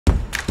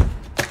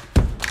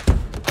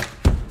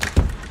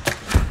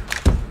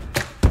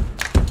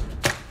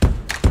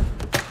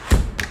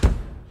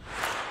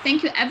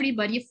thank you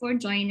everybody for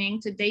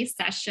joining today's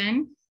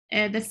session.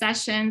 The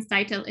session's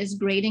title is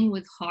Grading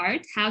with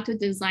Heart, How to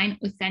Design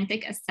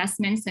Authentic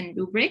Assessments and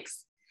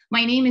Rubrics.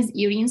 My name is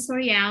Irene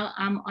Sorial.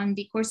 I'm on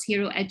the Course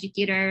Hero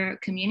Educator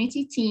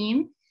community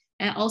team.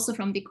 Also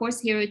from the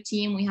Course Hero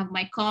team, we have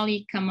my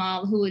colleague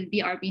Kamal, who will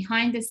be our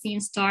behind the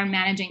scenes star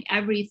managing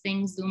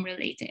everything Zoom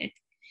related.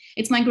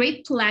 It's my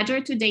great pleasure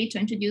today to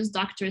introduce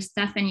Dr.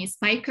 Stephanie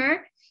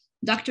Spiker.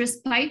 Dr.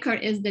 Spiker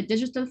is the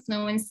Digital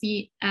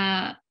Fluency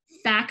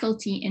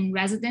faculty in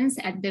residence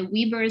at the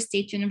Weber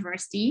State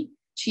University.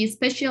 She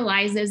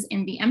specializes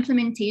in the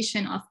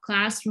implementation of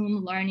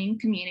classroom learning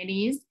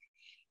communities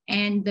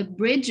and the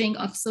bridging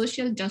of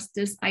social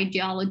justice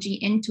ideology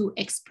into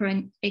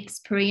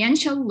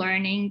experiential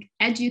learning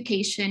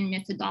education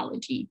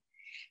methodology.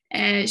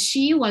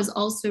 She was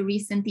also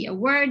recently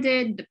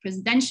awarded the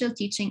Presidential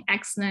Teaching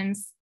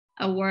Excellence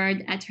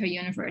Award at her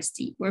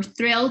university. We're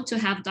thrilled to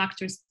have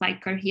Dr.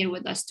 Spiker here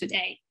with us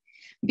today.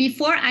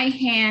 Before I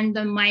hand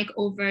the mic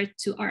over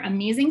to our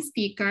amazing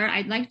speaker,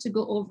 I'd like to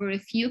go over a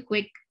few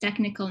quick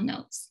technical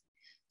notes.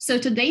 So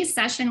today's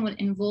session will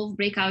involve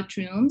breakout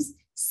rooms.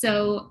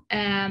 So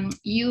if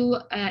you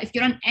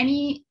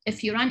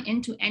run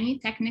into any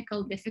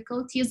technical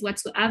difficulties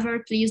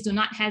whatsoever, please do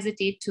not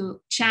hesitate to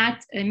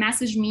chat,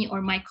 message me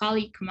or my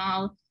colleague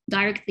Kamal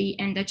directly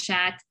in the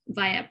chat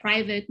via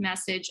private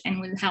message, and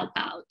we'll help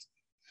out.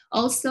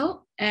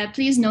 Also,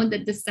 please note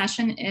that this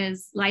session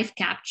is live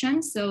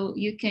captioned, so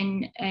you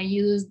can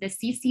use the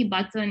CC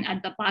button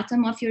at the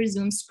bottom of your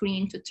Zoom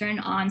screen to turn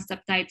on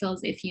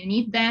subtitles if you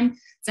need them.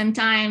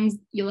 Sometimes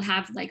you'll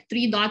have like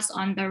 3 dots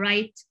on the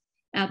right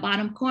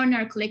bottom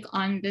corner. Click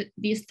on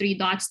these 3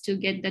 dots to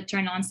get the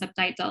turn on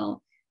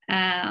subtitle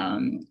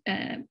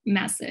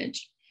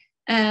message.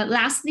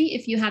 Lastly,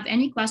 if you have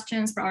any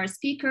questions for our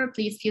speaker,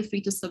 please feel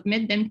free to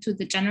submit them to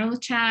the general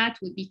chat.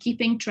 We'll be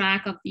keeping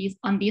track of these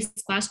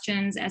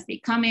questions as they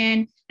come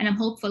in, and I'm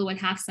hopeful we'll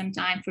have some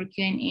time for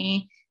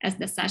Q&A as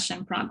the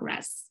session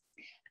progresses.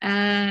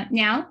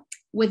 Now,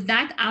 with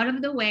that out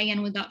of the way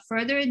and without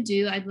further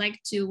ado, I'd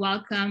like to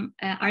welcome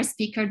our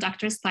speaker,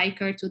 Dr.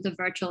 Spiker, to the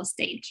virtual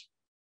stage.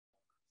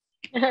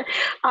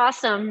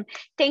 Awesome.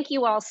 Thank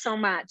you all so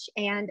much.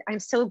 And I'm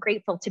so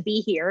grateful to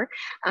be here.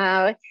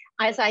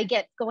 As I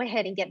go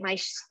ahead and get my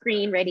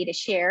screen ready to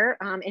share,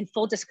 in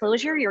full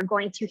disclosure, you're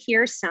going to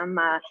hear some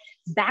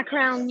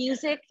background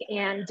music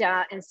and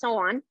so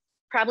on,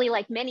 probably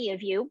like many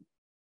of you.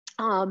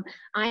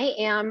 I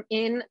am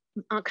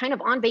kind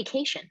of on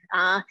vacation.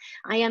 I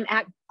am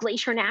at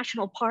Glacier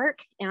National Park.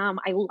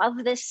 I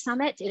love this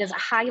summit. It is a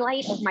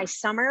highlight of my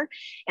summer,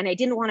 and I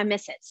didn't want to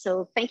miss it.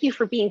 So thank you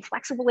for being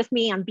flexible with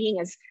me. I'm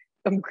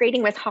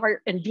grading with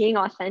heart and being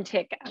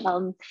authentic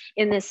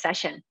in this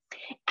session.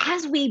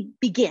 As we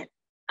begin,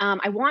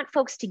 I want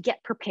folks to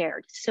get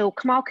prepared. So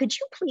Kamal, could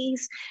you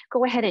please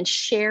go ahead and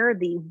share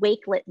the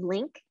Wakelet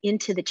link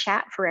into the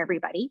chat for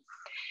everybody?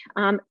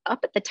 Up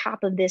at the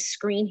top of this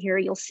screen here,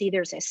 you'll see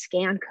there's a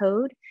scan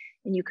code,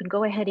 and you can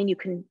go ahead and you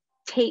can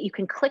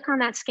click on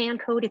that scan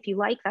code if you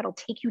like. That'll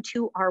take you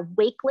to our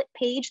Wakelet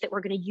page that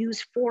we're going to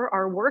use for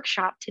our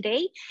workshop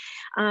today.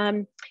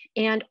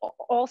 And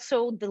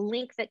also the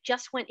link that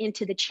just went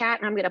into the chat,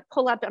 and I'm going to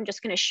pull up, I'm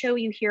just going to show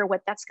you here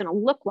what that's going to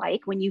look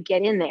like when you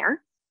get in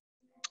there.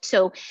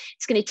 So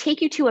it's going to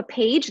take you to a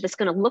page that's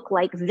going to look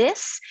like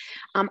this.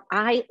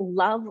 I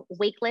love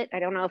Wakelet. I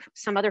don't know if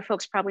some other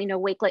folks probably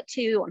know Wakelet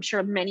too. I'm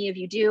sure many of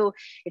you do.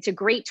 It's a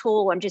great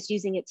tool. I'm just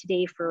using it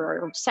today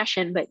for our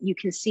session, but you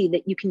can see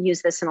that you can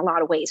use this in a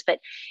lot of ways.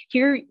 But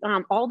here,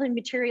 all the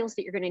materials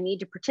that you're going to need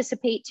to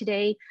participate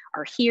today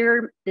are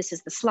here. This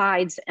is the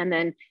slides, and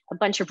then a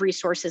bunch of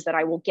resources that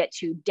I will get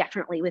to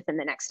definitely within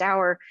the next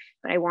hour.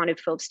 But I wanted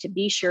folks to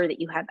be sure that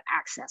you have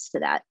access to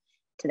that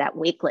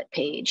Wakelet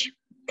page.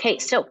 Okay,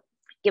 so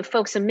give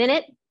folks a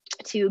minute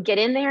to get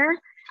in there.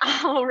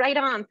 Oh, right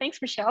on. Thanks,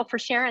 Michelle, for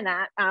sharing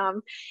that. I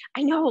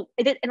know,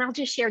 and I'll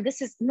just share,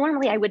 this is,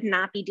 normally I would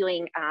not be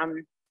doing,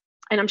 and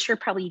I'm sure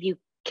probably you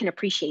can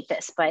appreciate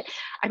this, but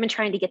I've been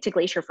trying to get to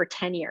Glacier for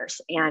 10 years.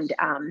 And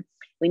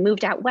we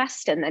moved out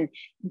west and then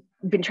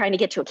been trying to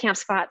get to a camp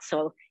spot.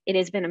 So it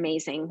has been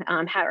amazing.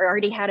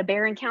 Already had a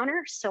bear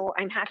encounter, so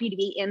I'm happy to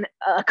be in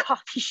a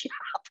coffee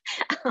shop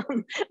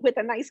with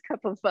a nice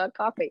cup of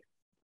coffee.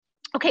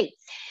 Okay.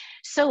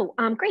 So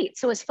great.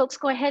 So as folks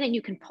go ahead and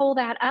you can pull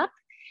that up,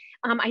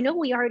 I know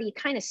we already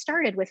kind of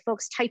started with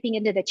folks typing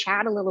into the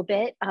chat a little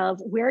bit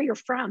of where you're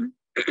from.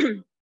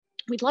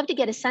 We'd love to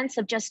get a sense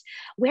of just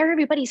where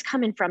everybody's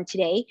coming from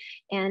today.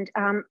 And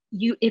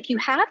if you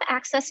have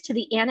access to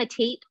the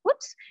annotate, oh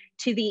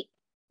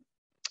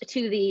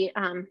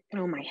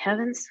my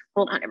heavens,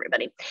 hold on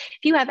everybody.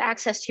 If you have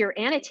access to your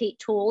annotate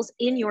tools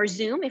in your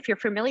Zoom, if you're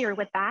familiar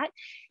with that,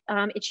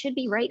 it should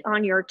be right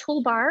on your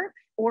toolbar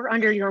or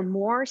under your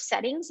more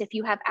settings if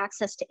you have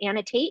access to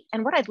annotate.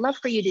 And what I'd love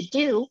for you to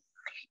do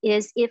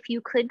is if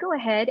you could go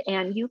ahead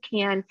and you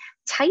can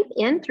type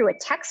in through a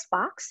text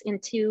box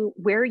into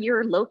where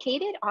you're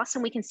located.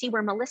 Awesome, we can see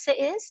where Melissa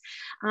is.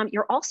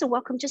 You're also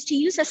welcome just to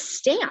use a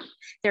stamp.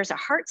 There's a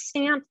heart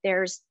stamp,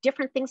 there's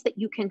different things that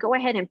you can go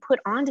ahead and put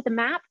onto the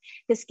map.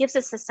 This gives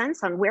us a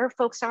sense on where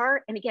folks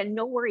are. And again,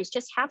 no worries,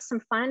 just have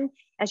some fun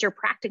as you're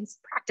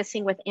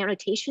practicing with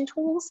annotation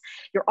tools.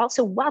 You're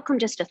also welcome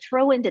just to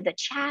throw into the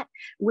chat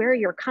where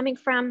you're coming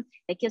from.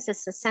 It gives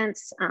us a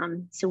sense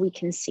so we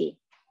can see.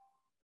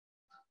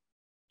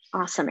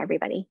 Awesome,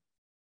 everybody.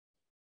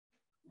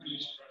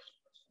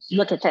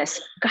 Look at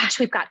this. Gosh,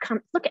 we've got,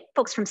 look at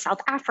folks from South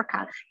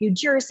Africa, New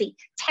Jersey,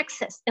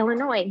 Texas,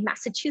 Illinois,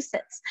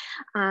 Massachusetts,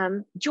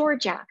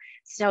 Georgia.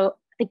 So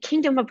the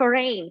Kingdom of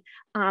Bahrain,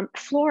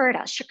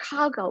 Florida,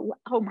 Chicago,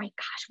 oh my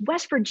gosh,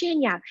 West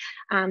Virginia.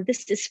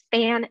 This is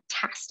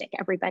fantastic,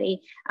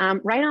 everybody.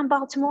 Right on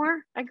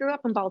Baltimore. I grew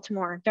up in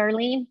Baltimore.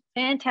 Darlene,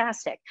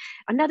 fantastic.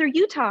 Another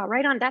Utah,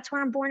 right on, that's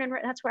where I'm born and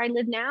that's where I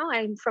live now.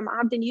 I'm from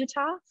Ogden,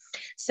 Utah.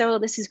 So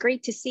this is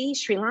great to see.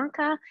 Sri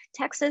Lanka,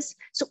 Texas.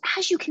 So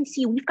as you can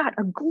see, we've got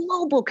a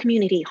global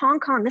community. Hong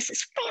Kong, this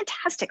is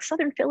fantastic.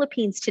 Southern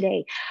Philippines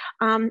today.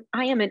 I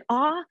am in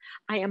awe,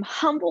 I am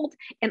humbled,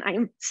 and I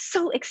am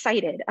so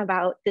excited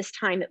about this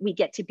time that we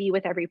get to be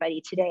with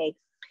everybody today.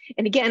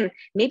 And again,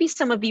 maybe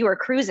some of you are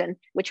cruising,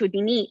 which would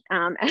be neat,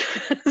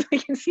 as we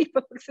can see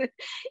folks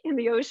in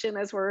the ocean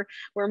as we're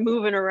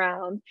moving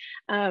around.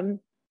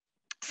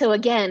 So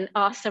again,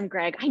 awesome,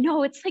 Greg. I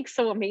know it's like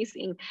so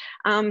amazing.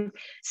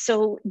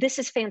 So this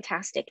is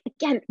fantastic.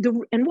 Again,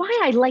 and why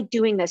I like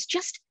doing this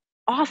just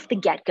off the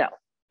get-go.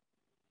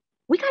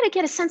 We got to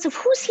get a sense of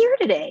who's here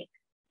today,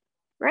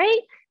 right?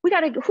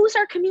 Who's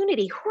our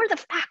community? Who are the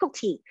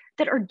faculty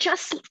that are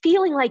just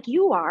feeling like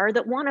you are,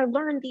 that want to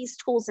learn these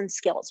tools and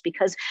skills,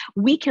 because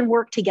we can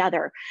work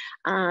together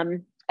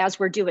as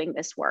we're doing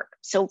this work.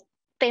 So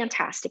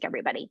fantastic,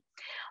 everybody.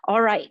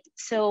 All right,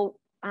 so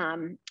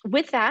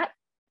with that,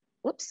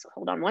 whoops,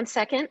 hold on one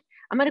second.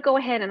 I'm gonna go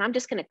ahead and I'm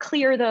just gonna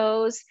clear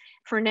those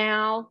for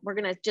now.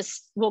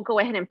 We'll go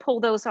ahead and pull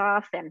those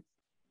off, and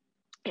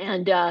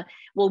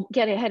we'll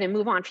get ahead and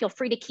move on. Feel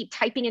free to keep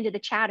typing into the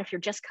chat if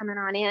you're just coming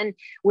on in,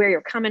 where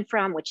you're coming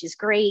from, which is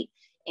great.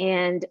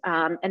 And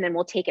then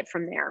we'll take it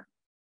from there.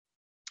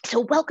 So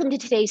welcome to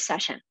today's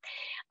session.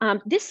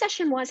 This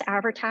session was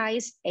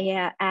advertised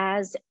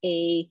as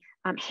a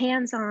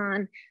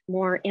hands-on,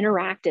 more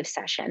interactive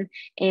session.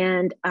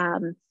 And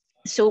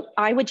so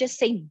I would just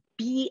say,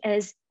 be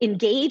as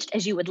engaged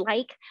as you would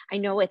like. I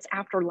know it's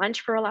after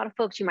lunch for a lot of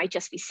folks. You might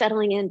just be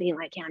settling in, being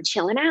like, yeah, I'm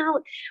chilling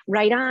out,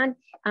 right on.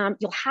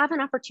 You'll have an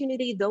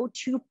opportunity though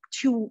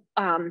to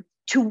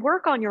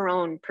work on your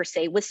own, per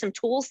se, with some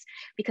tools,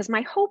 because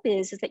my hope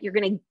is that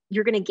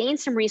you're gonna gain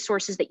some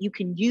resources that you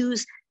can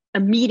use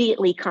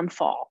immediately come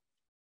fall.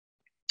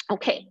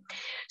 Okay,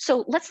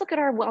 so let's look at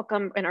our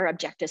welcome and our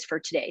objectives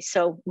for today.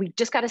 So we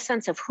just got a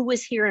sense of who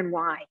is here and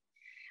why.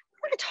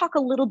 I want to talk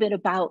a little bit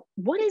about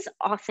what is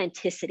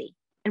authenticity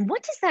and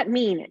what does that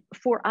mean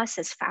for us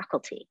as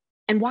faculty,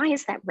 and why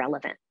is that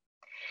relevant?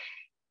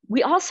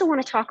 We also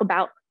want to talk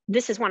about,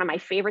 this is one of my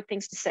favorite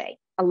things to say,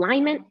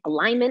 alignment,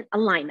 alignment,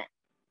 alignment.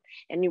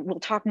 And we'll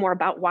talk more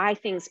about why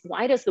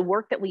does the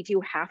work that we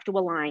do have to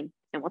align?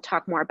 And we'll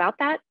talk more about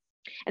that.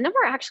 And then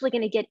we're actually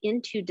going to get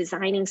into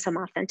designing some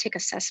authentic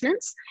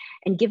assessments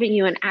and giving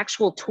you an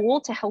actual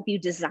tool to help you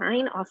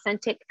design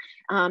authentic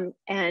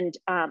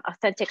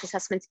authentic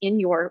assessments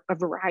in a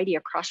variety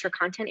across your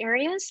content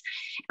areas.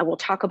 And we'll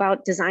talk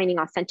about designing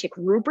authentic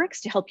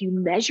rubrics to help you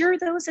measure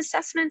those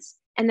assessments.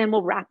 And then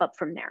we'll wrap up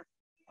from there.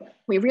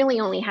 We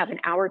really only have an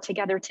hour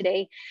together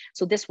today,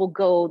 so this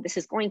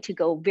is going to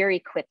go very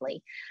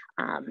quickly.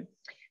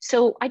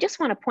 So I just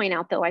want to point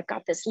out, though, I've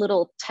got this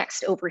little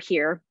text over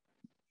here.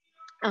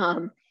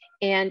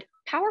 And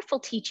powerful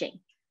teaching,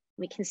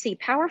 we can see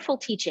powerful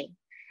teaching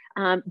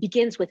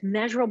begins with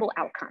measurable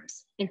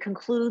outcomes and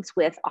concludes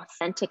with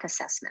authentic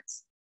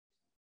assessments.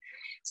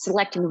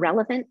 Selecting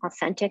relevant,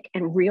 authentic,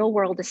 and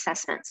real-world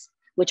assessments,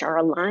 which are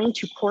aligned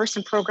to course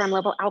and program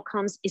level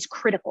outcomes, is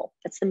critical.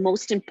 That's the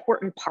most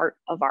important part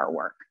of our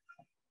work.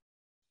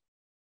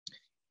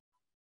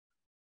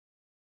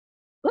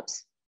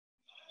 Whoops.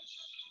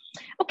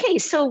 Okay,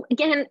 so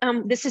again,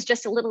 this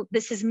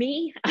is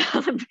me.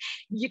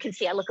 You can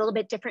see I look a little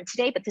bit different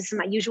today, but this is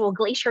my usual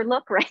glacier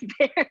look right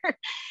there.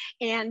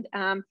 And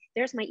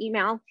there's my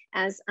email.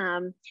 As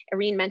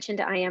Irene mentioned,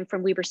 I am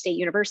from Weber State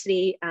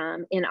University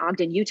in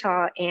Ogden,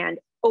 Utah, and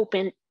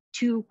open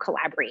to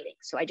collaborating.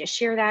 So I just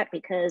share that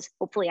because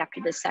hopefully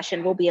after this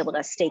session, we'll be able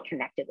to stay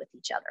connected with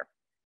each other.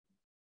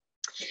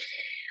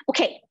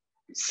 Okay,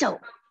 so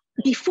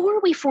before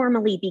we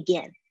formally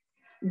begin,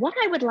 what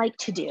I would like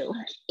to do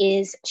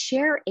is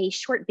share a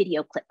short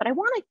video clip, but I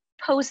want to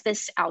pose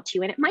this out to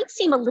you, and it might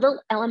seem a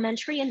little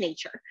elementary in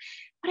nature,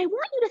 but I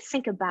want you to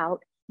think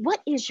about, what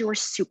is your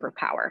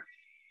superpower?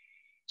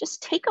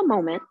 Just take a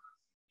moment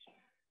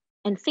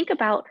and think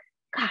about,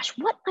 gosh,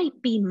 what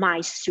might be my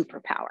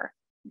superpower,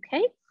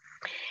 okay?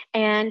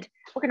 And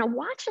we're going to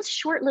watch a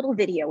short little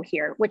video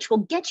here, which will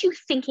get you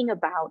thinking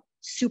about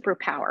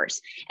superpowers.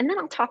 And then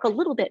I'll talk a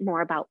little bit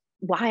more about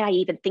why I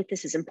even think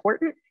this is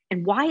important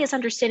and why is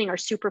understanding our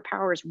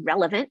superpowers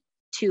relevant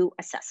to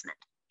assessment.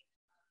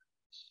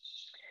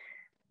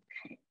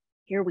 Okay,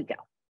 here we go.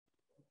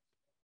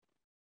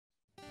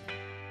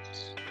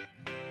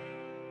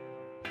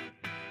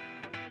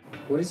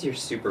 What is your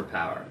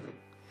superpower?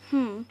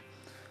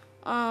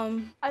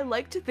 I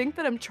like to think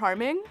that I'm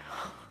charming.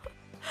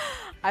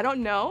 I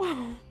don't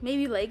know.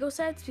 Maybe Lego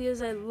sets,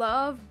 because I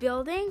love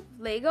building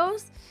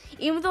Legos.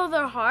 Even though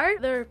they're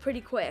hard, they're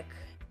pretty quick.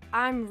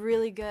 I'm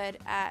really good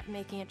at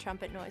making a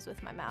trumpet noise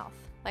with my mouth.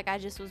 Like, I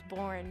just was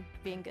born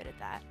being good at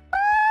that.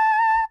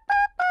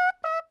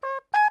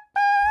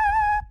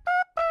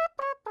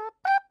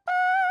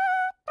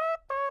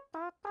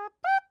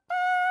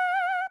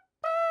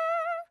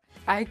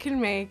 I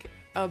can make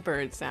a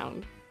bird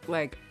sound,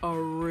 like a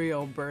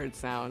real bird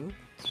sound.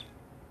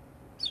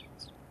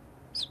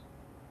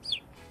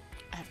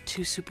 I have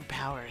 2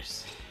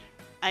 superpowers.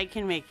 I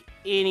can make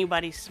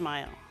anybody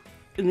smile.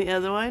 And the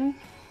other one,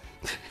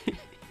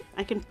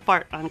 I can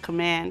fart on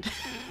command.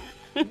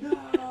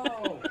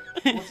 No!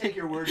 We'll take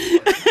your word for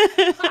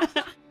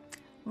it.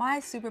 My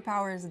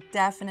superpower is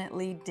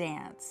definitely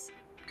dance.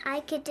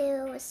 I could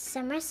do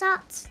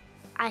somersaults.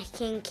 I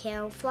can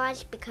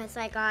camouflage because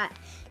I got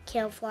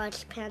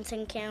camouflage pants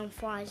and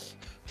camouflage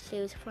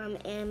shoes from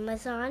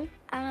Amazon.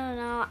 I don't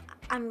know.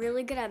 I'm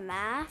really good at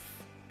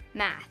math.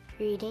 Math,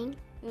 reading,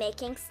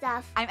 making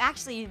stuff. I'm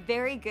actually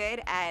very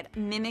good at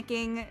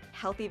mimicking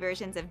healthy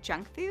versions of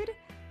junk food.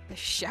 The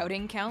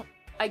shouting count?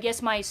 I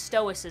guess my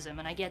stoicism,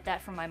 and I get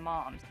that from my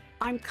mom.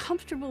 I'm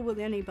comfortable with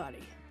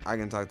anybody. I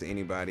can talk to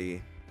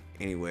anybody,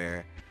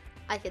 anywhere.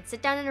 I could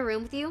sit down in a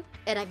room with you,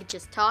 and I could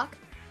just talk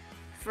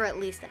for at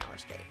least an hour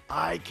straight.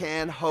 I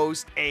can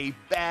host a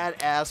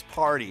badass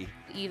party.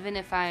 Even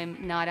if I'm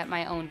not at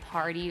my own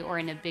party or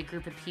in a big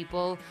group of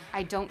people,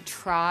 I don't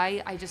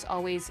try. I just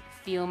always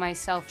feel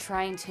myself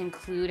trying to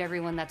include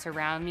everyone that's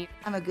around me.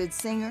 I'm a good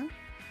singer,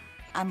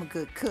 I'm a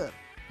good cook,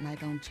 and I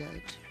don't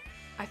judge.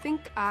 I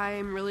think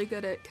I'm really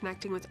good at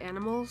connecting with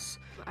animals.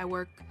 I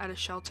work at a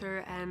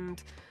shelter,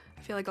 and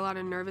I feel like a lot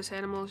of nervous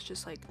animals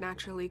just like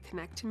naturally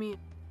connect to me.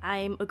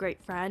 I'm a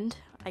great friend.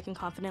 I can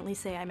confidently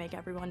say I make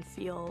everyone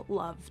feel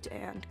loved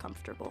and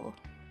comfortable.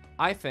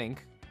 I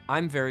think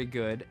I'm very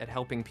good at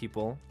helping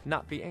people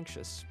not be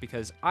anxious,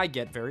 because I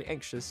get very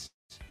anxious,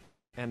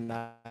 and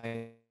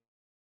I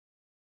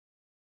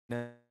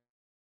know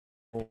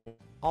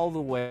all the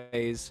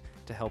ways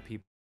to help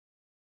people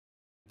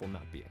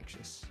not be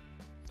anxious.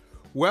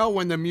 Well,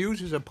 when the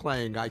muses are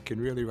playing, I can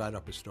really ride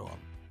up a storm.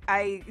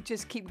 I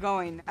just keep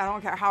going. I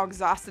don't care how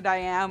exhausted I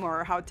am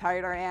or how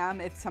tired I am.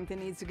 If something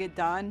needs to get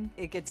done,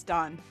 it gets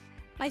done.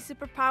 My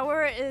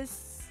superpower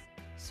is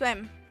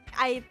swim.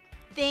 I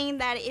think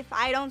that if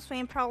I don't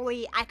swim,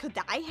 probably I could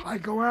die. I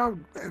go out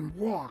and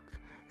walk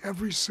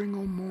every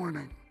single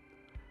morning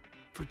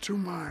for 2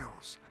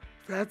 miles.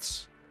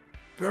 That's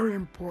very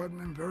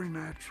important and very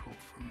natural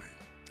for me.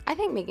 I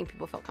think making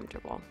people feel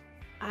comfortable.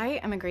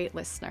 I am a great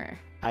listener.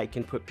 I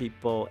can put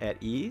people at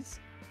ease.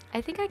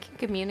 I think I can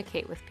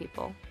communicate with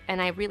people,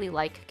 and I really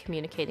like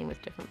communicating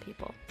with different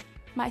people.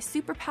 My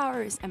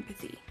superpower is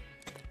empathy.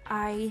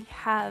 I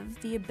have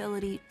the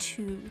ability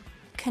to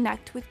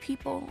connect with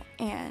people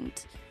and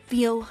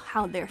feel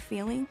how they're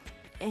feeling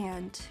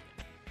and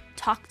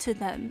talk to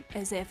them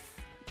as if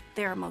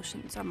their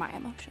emotions are my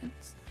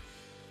emotions.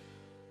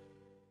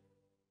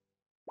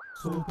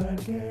 So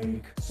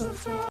pancake,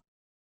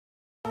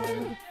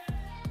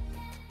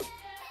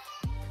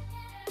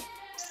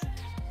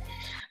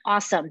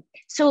 Awesome.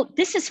 So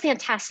this is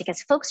fantastic.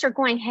 As folks are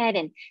going ahead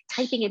and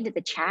typing into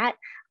the chat,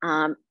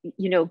 go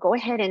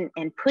ahead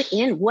and put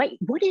in what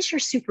is your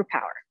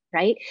superpower,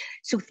 right?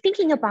 So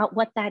thinking about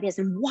what that is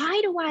and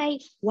why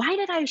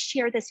did I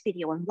share this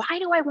video and why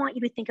do I want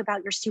you to think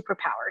about your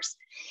superpowers?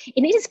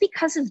 And it is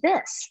because of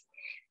this.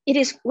 It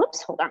is,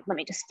 whoops, hold on, let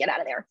me just get out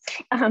of there.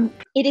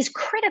 It is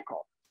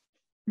critical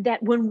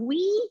that when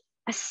we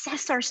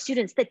assess our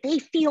students, that they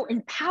feel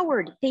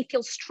empowered, they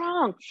feel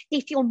strong,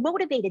 they feel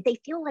motivated, they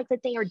feel like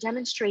that they are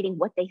demonstrating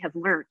what they have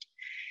learned.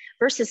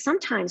 Versus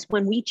sometimes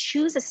when we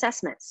choose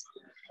assessments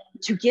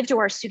to give to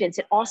our students,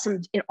 it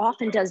often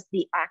does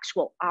the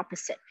actual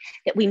opposite,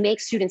 that we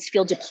make students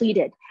feel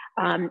depleted,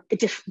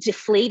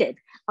 deflated,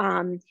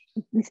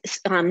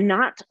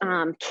 not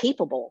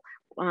capable.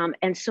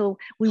 And so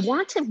we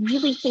want to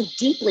really think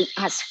deeply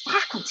as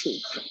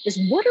faculty is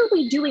what are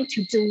we doing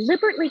to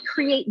deliberately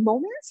create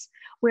moments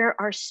where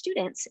our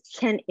students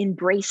can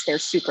embrace their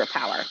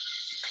superpower.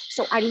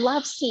 So I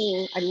love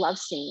seeing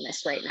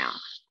this right now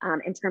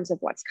in terms of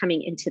what's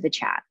coming into the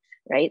chat,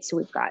 right? So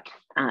we've got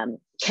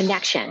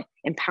connection,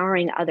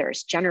 empowering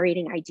others,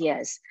 generating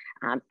ideas,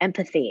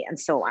 empathy, and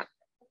so on.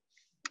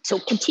 So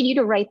continue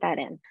to write that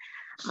in.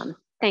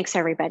 Thanks,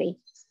 everybody.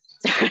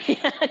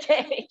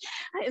 Okay.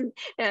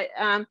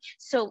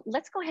 So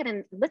let's go ahead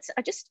and let's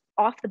just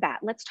off the bat,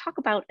 let's talk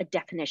about a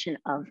definition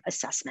of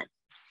assessment.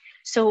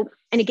 So,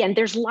 and again,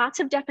 there's lots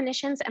of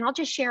definitions, and I'll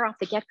just share off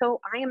the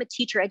get-go. I am a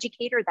teacher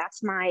educator.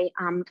 That's my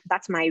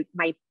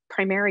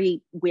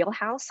primary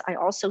wheelhouse. I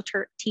also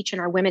teach in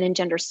our Women and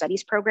Gender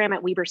Studies program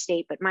at Weber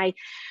State, but my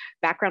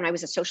background, I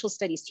was a social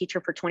studies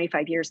teacher for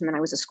 25 years, and then I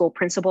was a school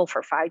principal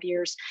for 5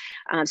 years.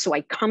 So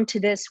I come to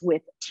this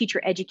with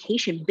teacher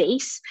education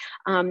base,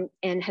 and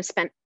have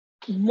spent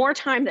more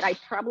time than I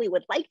probably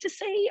would like to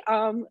say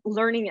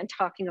learning and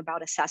talking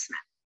about assessment.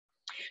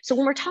 So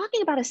when we're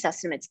talking about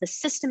assessment, it's the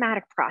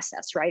systematic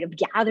process, right, of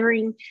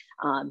gathering,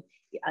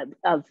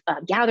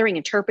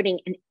 interpreting,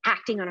 and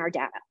acting on our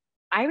data.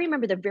 I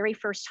remember the very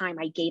first time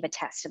I gave a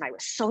test, and I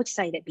was so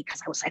excited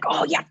because I was like,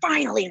 oh yeah,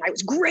 finally, and I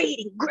was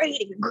grading.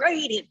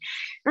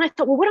 And I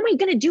thought, well, what am I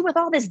gonna do with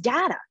all this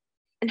data?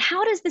 And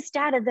how does this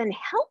data then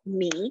help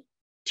me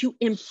to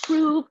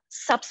improve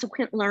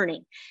subsequent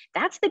learning?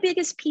 That's the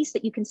biggest piece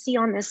that you can see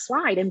on this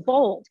slide in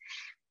bold,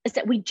 is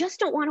that we just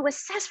don't want to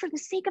assess for the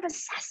sake of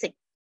assessing.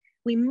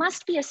 We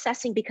must be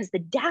assessing because the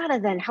data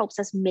then helps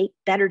us make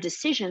better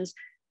decisions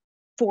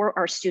for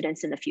our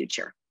students in the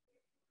future.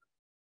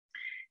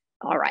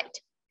 All right.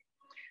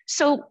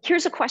 So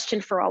here's a question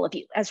for all of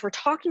you. As we're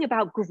talking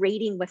about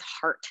grading with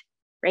heart,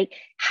 right?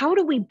 How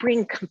do we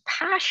bring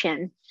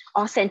compassion,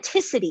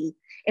 authenticity,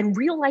 and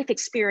real life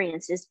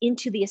experiences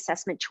into the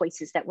assessment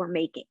choices that we're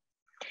making?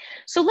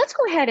 So let's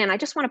go ahead, and I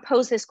just want to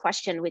pose this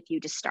question with you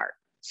to start.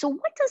 So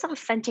what does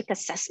authentic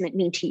assessment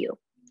mean to you?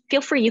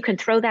 Feel free, you can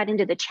throw that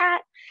into the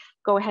chat.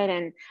 Go ahead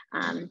and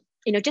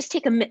just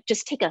take a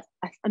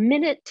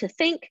minute to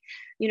think.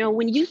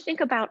 When you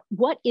think about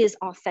what is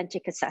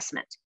authentic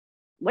assessment,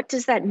 what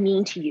does that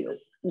mean to you?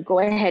 Go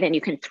ahead and you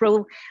can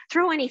throw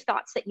any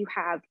thoughts that you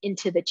have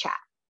into the chat.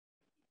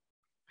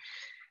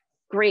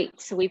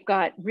 Great, so we've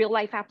got real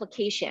life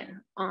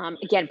application.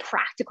 Again,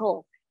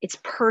 practical, it's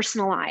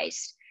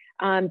personalized.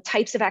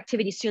 Types of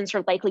activities students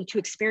are likely to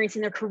experience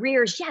in their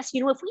careers. Yes,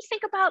 if we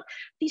think about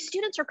these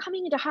students are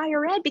coming into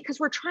higher ed because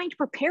we're trying to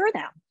prepare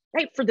them,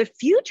 right, for the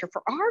future,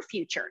 for our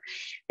future.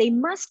 They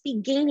must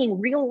be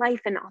gaining real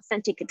life and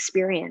authentic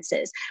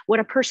experiences. What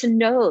a person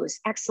knows,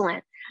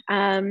 excellent.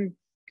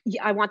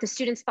 I want the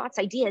students' thoughts,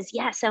 ideas.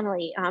 Yes,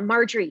 Emily.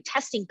 Marjorie,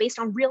 testing based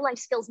on real life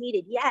skills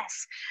needed.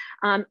 Yes.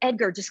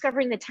 Edgar,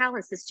 discovering the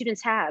talents that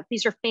students have.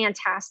 These are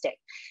fantastic.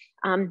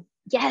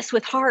 Yes,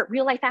 with heart,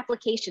 real life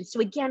applications. So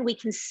again, we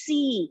can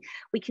see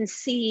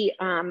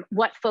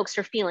what folks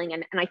are feeling.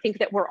 And I think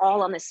that we're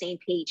all on the same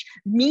page.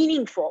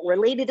 Meaningful,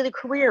 related to the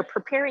career,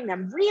 preparing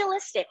them,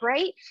 realistic,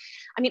 right?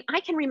 I mean,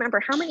 I can remember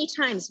how many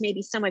times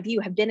maybe some of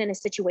you have been in a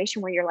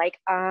situation where you're like,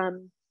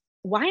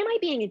 why am I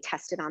being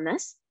tested on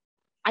this?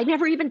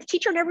 The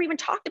teacher never even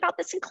talked about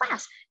this in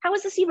class. How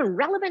is this even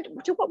relevant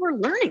to what we're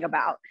learning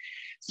about?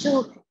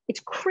 So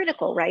it's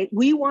critical, right?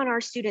 We want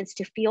our students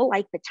to feel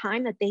like the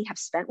time that they have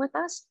spent with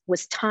us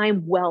was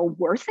time well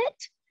worth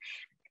it,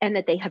 and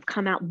that they have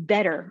come out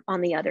better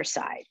on the other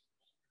side.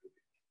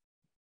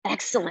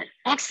 Excellent,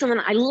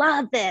 excellent. I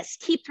love this.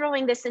 Keep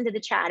throwing this into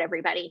the chat,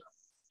 everybody.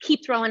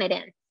 Keep throwing it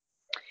in.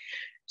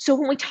 So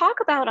when we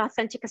talk about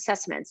authentic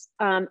assessments,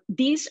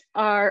 these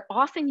are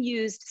often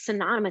used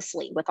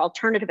synonymously with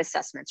alternative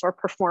assessments or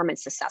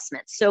performance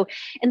assessments. So,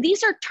 and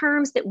these are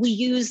terms that we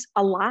use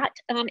a lot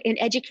in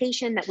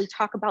education, that we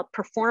talk about.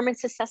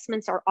 Performance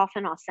assessments are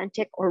often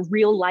authentic or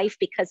real life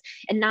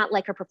and not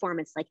like a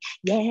performance like,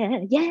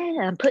 yeah,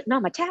 I'm putting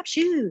on my tap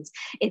shoes.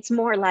 It's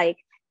more like,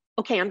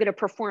 okay, I'm going to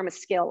perform a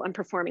skill, I'm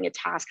performing a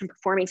task, I'm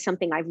performing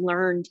something I've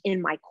learned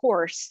in my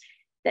course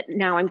that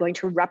now I'm going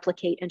to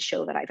replicate and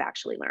show that I've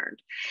actually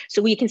learned.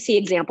 So we can see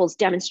examples,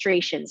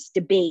 demonstrations,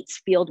 debates,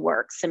 field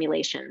work,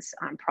 simulations,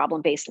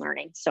 problem-based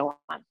learning, so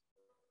on.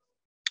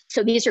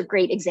 So these are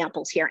great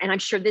examples here, and I'm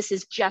sure this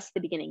is just the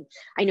beginning.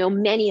 I know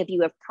many of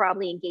you have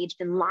probably engaged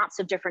in lots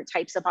of different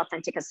types of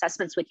authentic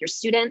assessments with your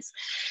students.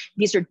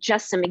 These are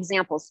just some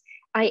examples.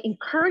 I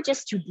encourage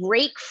us to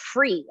break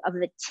free of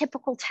the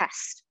typical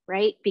test,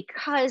 right?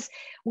 Because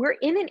we're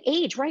in an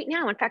age right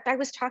now. In fact, I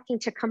was talking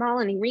to Kamal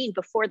and Irene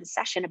before the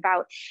session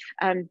about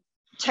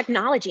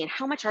technology and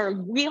how much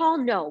we all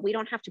know, we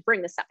don't have to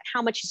bring this up,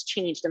 how much has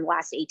changed in the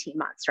last 18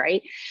 months,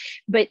 right?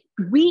 But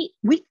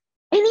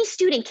any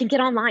student can get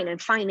online and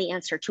find the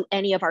answer to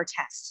any of our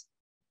tests,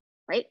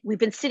 right? We've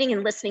been sitting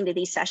and listening to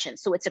these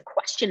sessions. So it's a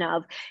question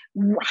of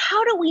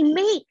how do we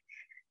make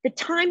the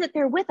time that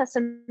they're with us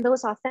and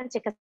those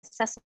authentic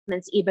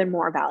assessments even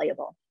more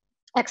valuable?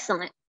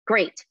 Excellent,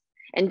 great.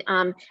 And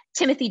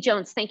Timothy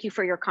Jones, thank you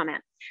for your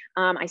comment.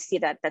 I see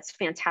that, that's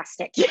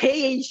fantastic.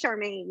 Yay,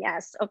 Charmaine,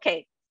 yes,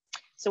 okay.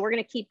 So we're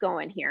gonna keep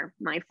going here,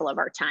 mindful of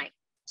our time.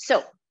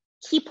 So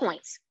key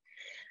points.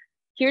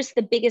 Here's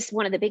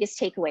one of the biggest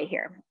takeaway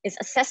here is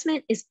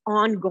assessment is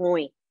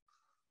ongoing.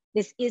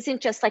 This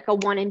isn't just like a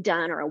one and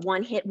done or a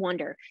one hit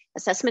wonder.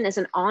 Assessment is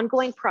an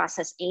ongoing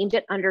process aimed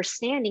at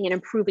understanding and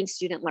improving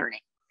student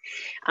learning.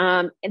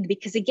 And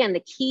because again,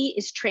 the key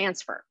is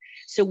transfer.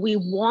 So we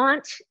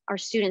want our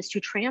students to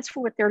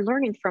transfer what they're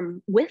learning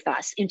with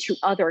us into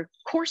other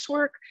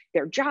coursework,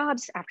 their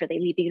jobs after they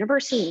leave the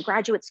university and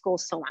graduate school,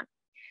 so on.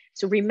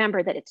 So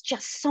remember that it's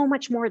just so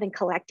much more than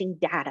collecting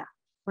data.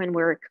 when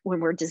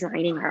we're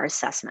designing our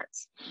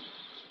assessments.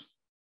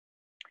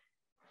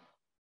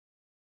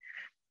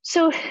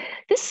 So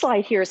this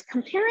slide here is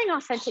comparing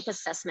authentic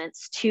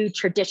assessments to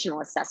traditional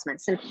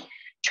assessments. And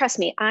trust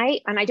me, I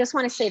just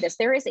want to say this,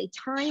 there is a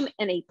time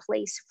and a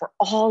place for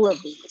all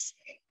of these.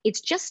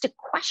 It's just a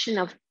question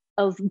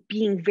of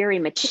being very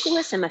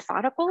meticulous and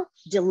methodical,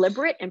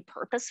 deliberate and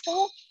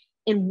purposeful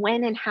in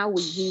when and how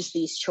we use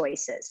these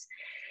choices.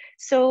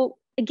 So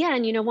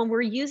again, you know, when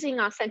we're using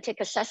authentic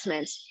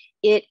assessments,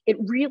 it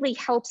really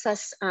helps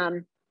us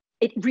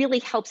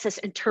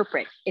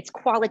interpret. It's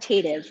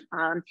qualitative.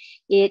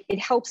 It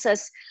helps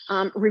us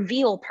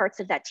reveal parts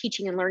of that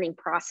teaching and learning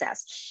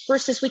process.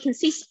 Versus we can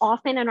see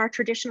often in our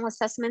traditional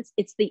assessments,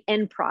 it's the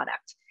end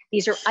product.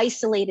 These are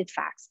isolated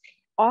facts.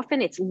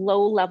 Often it's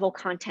low level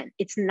content.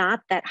 It's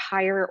not that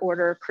higher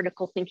order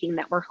critical thinking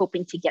that we're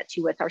hoping to get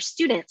to with our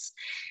students.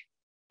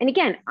 And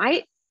again,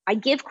 I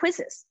give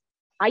quizzes.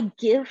 I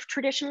give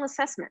traditional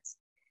assessments.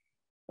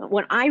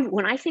 When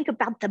I think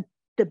about the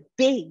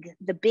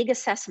big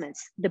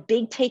assessments, the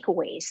big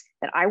takeaways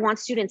that I want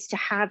students to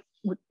have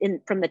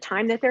from the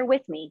time that they're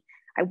with me,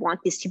 I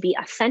want this to be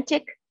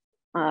authentic,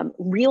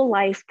 real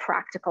life,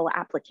 practical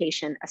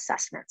application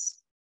assessments.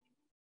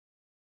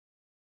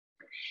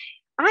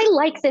 I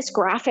like this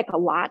graphic a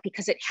lot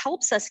because it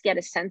helps us get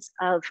a sense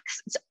of,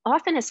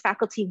 often as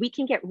faculty, we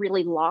can get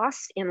really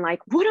lost in like,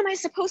 what am I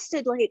supposed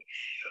to like,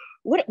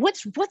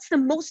 what's the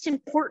most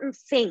important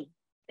thing,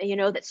 you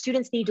know, that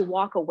students need to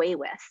walk away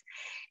with.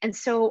 And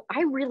so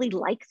I really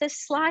like this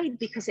slide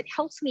because it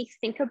helps me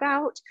think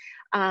about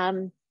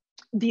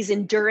these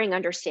enduring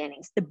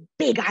understandings, the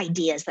big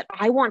ideas that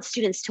I want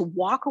students to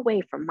walk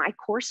away from my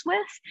course with.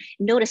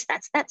 Notice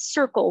that's that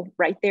circle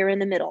right there in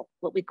the middle,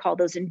 what we call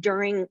those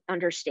enduring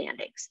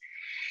understandings.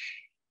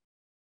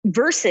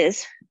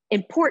 Versus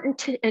important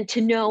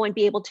to know and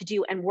be able to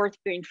do and worth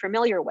being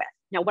familiar with.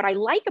 Now, what I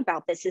like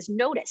about this is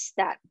notice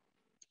that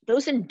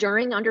those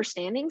enduring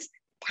understandings,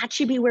 that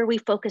should be where we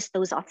focus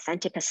those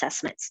authentic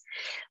assessments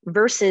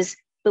versus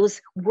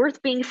those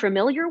worth being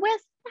familiar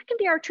with. That can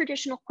be our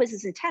traditional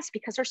quizzes and tests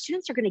because our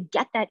students are going to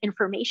get that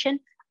information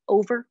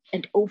over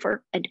and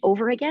over and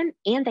over again,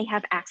 and they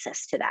have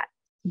access to that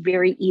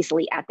very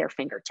easily at their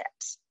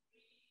fingertips.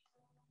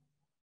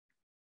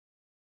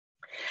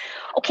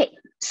 Okay,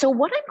 so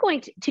what I'm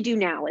going to do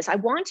now is I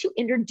want to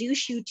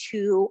introduce you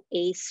to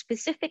a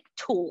specific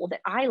tool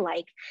that I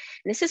like.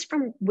 And this is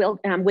from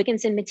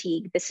Wiggins and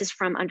Mateague. This is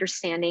from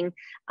Understanding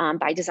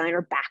by Design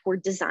or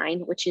Backward Design,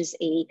 which is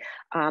a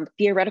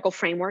theoretical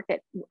framework that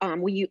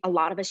a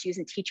lot of us use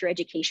in teacher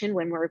education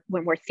when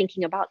we're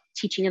thinking about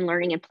teaching and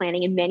learning and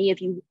planning. And many of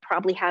you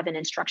probably have an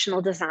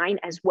instructional design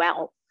as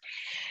well.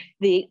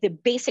 The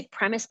basic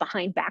premise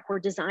behind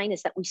backward design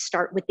is that we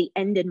start with the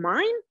end in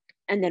mind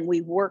and then we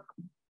work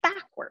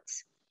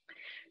backwards.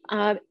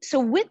 So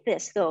with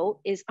this though,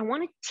 is I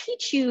want to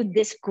teach you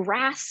this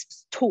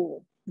GRASPS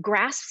tool.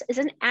 GRASPS is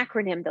an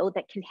acronym though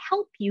that can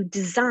help you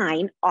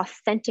design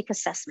authentic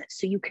assessments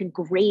so you can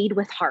grade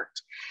with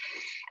heart.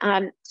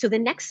 So the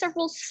next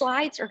several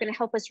slides are going to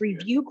help us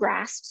review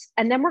GRASPS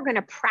and then we're going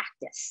to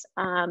practice.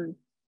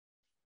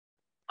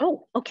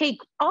 Oh, okay.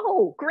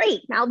 Oh,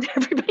 great. Now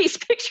everybody's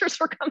pictures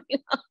are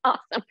coming up.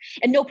 Awesome.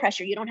 And no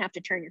pressure. You don't have to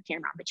turn your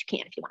camera on, but you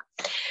can if you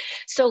want.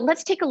 So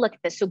let's take a look at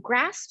this. So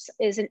GRASPS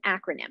is an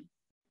acronym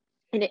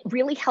and it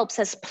really helps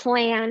us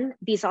plan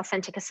these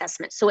authentic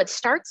assessments. So it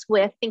starts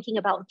with thinking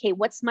about, okay,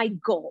 what's my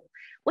goal?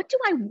 What do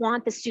I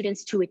want the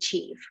students to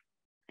achieve?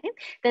 Okay.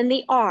 Then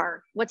the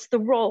R, what's the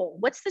role?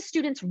 What's the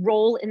student's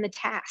role in the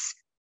task?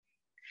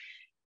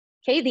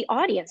 Okay, the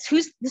audience,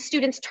 who's the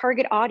student's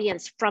target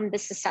audience from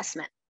this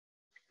assessment?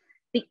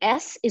 The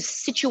S is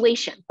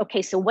situation.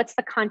 Okay, so what's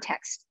the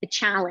context, the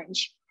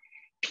challenge?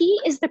 P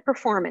is the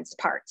performance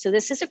part. So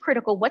this is a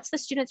critical, what's the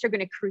students are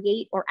going to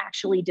create or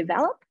actually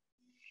develop?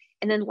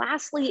 And then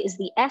lastly is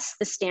the S,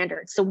 the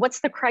standard. So what's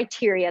the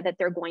criteria that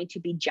they're going to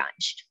be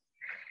judged?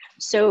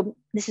 So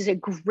this is a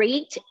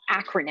great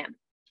acronym.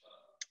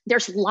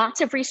 There's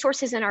lots of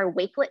resources in our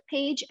Wakelet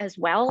page as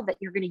well that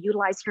you're going to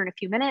utilize here in a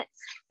few minutes.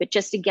 But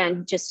just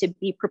again, just to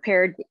be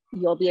prepared,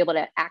 you'll be able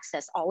to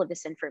access all of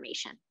this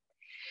information.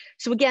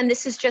 So again,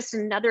 this is just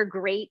another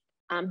great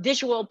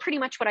visual, pretty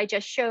much what I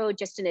just showed,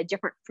 just in a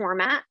different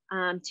format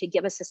to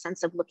give us a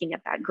sense of looking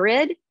at that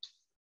grid.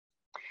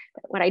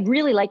 But what I'd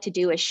really like to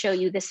do is show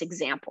you this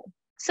example.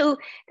 So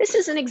this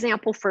is an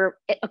example for,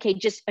 okay,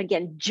 just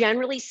again,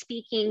 generally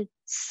speaking,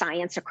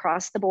 science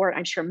across the board.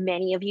 I'm sure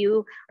many of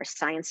you are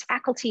science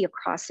faculty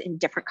across in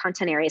different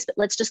content areas, but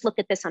let's just look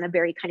at this on a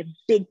very kind of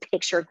big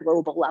picture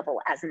global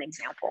level as an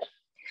example.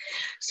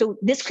 So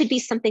this could be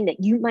something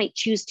that you might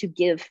choose to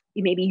give,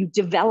 maybe you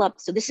develop.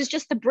 So this is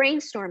just the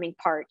brainstorming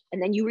part,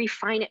 and then you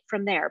refine it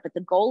from there. But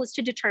the goal is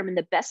to determine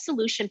the best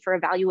solution for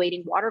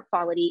evaluating water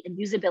quality and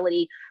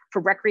usability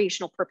for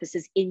recreational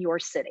purposes in your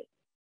city.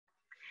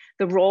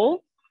 The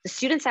role, the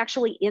students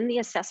actually in the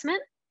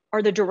assessment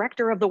are the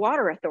director of the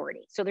water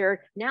authority. So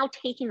they're now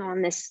taking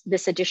on this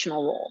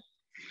additional role.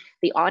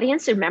 The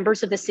audience are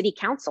members of the city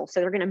council. So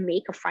they're going to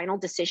make a final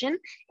decision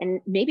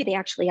and maybe they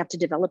actually have to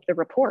develop the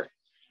report.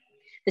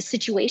 The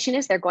situation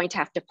is they're going to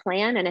have to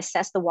plan and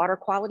assess the water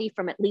quality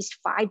from at least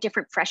 5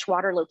 different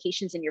freshwater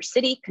locations in your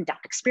city,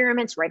 conduct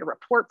experiments, write a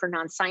report for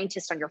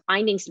non-scientists on your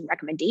findings and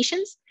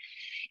recommendations.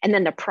 And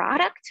then the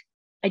product,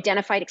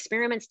 identified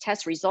experiments,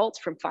 test results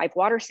from 5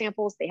 water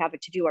samples. They have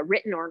to do a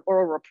written or an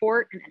oral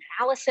report and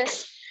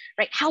analysis,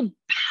 right? How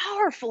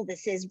powerful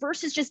this is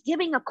versus just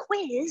giving a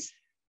quiz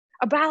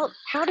about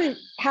how to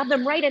have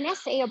them write an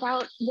essay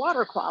about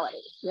water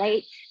quality,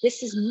 right?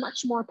 This is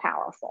much more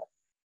powerful.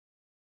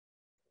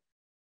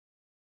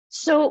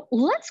 So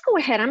let's go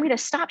ahead. I'm going to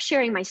stop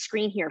sharing my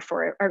screen here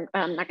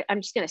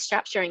I'm just going to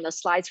stop sharing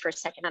those slides for a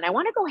second. And I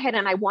want to go ahead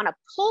and I want to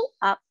pull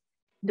up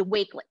the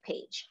Wakelet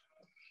page.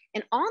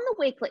 And on the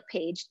Wakelet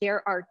page,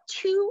 there are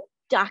 2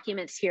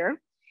 documents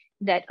here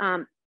that,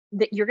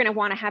 that you're going to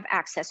want to have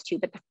access to.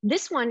 But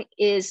this one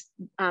is,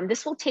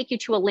 this will take you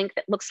to a link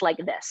that looks like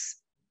this.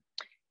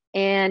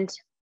 And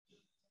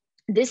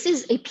this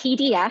is a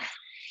PDF.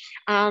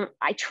 I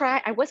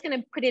was going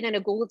to put it in a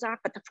Google Doc,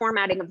 but the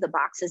formatting of the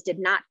boxes did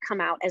not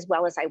come out as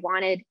well as I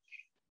wanted.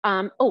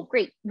 Oh,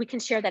 great. We can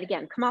share that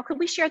again. Kamal, could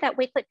we share that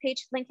Wakelet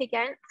page link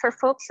again for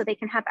folks so they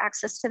can have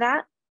access to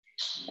that?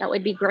 That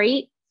would be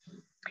great.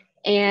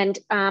 And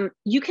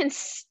you can,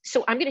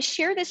 so I'm going to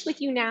share this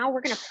with you now.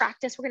 We're going to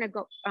practice. We're going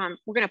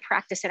to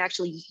practice and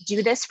actually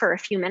do this for a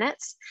few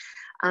minutes.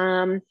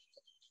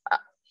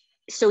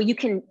 So you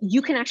can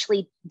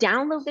actually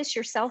download this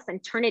yourself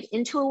and turn it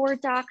into a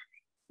Word doc.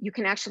 You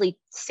can actually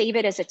save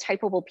it as a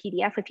typable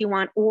PDF if you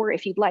want, or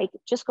if you'd like,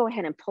 just go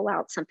ahead and pull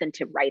out something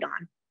to write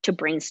on, to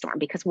brainstorm,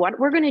 because what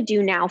we're going to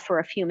do now for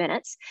a few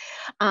minutes,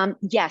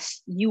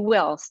 yes, you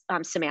will,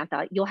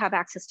 Samantha, you'll have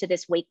access to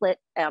this Wakelet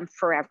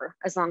forever,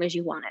 as long as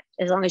you want it,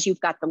 as long as you've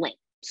got the link.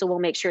 So we'll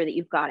make sure that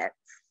you've got it.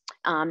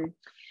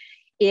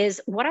 Is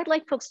what I'd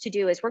like folks to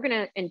do is we're going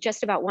to, in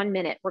just about 1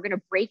 minute, we're going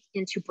to break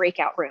into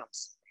breakout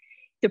rooms.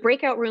 The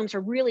breakout rooms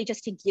are really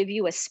just to give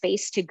you a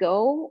space to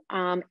go.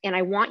 And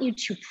I want you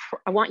to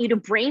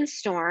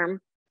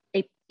brainstorm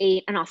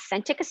an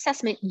authentic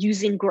assessment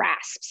using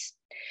grasps.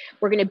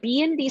 We're going to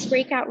be in these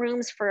breakout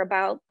rooms for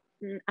about,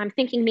 I'm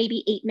thinking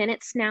maybe 8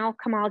 minutes now,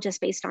 Kamal, just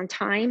based on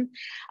time.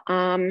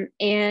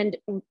 And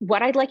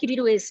what I'd like you to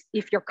do is,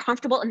 if you're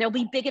comfortable, and there'll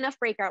be big enough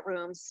breakout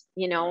rooms,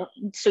 you know,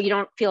 so you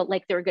don't feel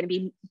like they're going to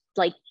be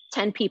like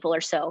 10 people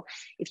or so.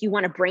 If you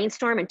want to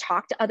brainstorm and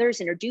talk to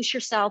others, introduce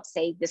yourself,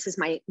 say, this is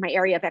my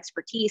area of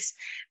expertise,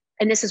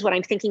 and this is what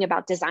I'm thinking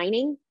about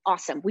designing,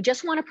 awesome. We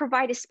just want to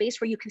provide a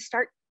space where you can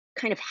start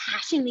kind of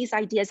hashing these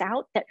ideas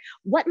out, that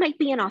what might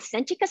be an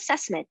authentic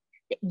assessment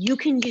that you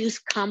can use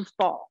come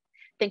fall.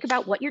 Think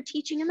about what you're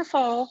teaching in the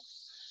fall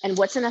and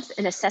what's an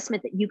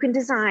assessment that you can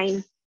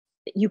design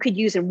that you could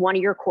use in one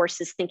of your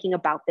courses, thinking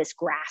about this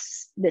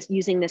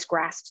using this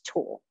GRASP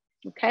tool,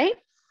 okay?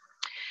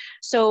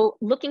 So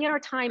looking at our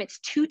time, it's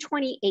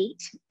 2:28.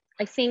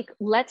 I think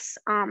let's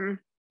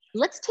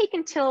take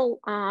until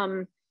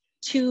 2,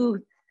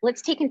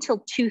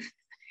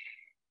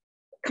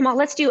 come on,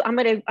 let's do,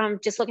 I'm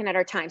just looking at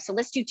our time. So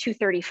let's do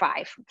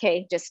 2:35,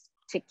 okay? Just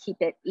to keep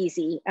it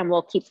easy, and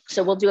we'll do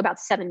about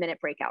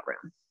 7-minute breakout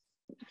room.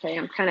 Okay,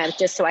 I'm kind of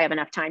just so I have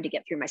enough time to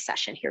get through my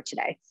session here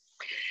today.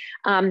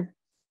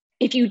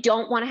 If you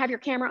don't want to have your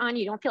camera on,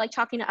 you don't feel like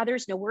talking to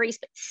others, no worries,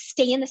 but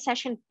stay in the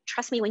session.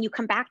 Trust me, when you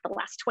come back, the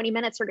last 20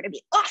 minutes are going to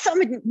be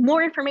awesome and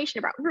more information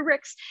about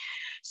rubrics.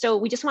 So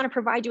we just want to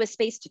provide you a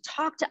space to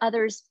talk to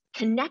others,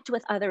 connect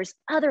with others,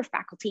 other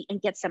faculty,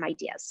 and get some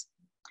ideas.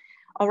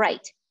 All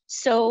right,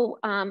 so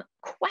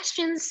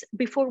questions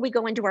before we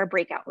go into our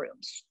breakout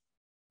rooms?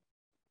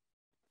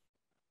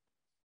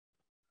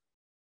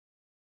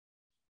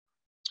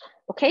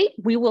 Okay,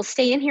 we will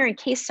stay in here in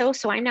case so.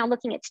 So I'm now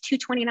looking at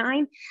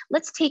 2:29.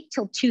 Let's take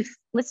till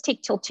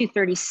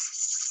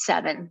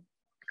 2:37.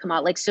 Come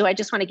on, like, so I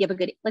just want to give a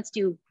good,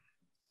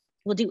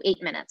 we'll do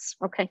 8 minutes.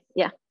 Okay,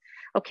 yeah.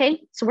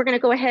 Okay, so we're gonna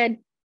go ahead.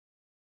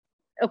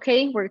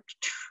 Okay,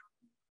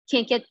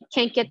 can't get,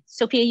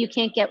 Sophia, you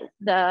can't get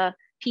the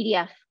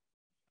PDF.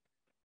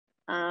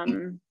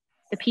 The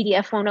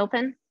PDF won't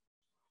open.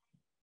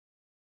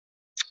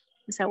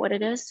 Is that what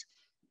it is?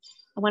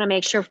 I want to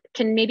make sure,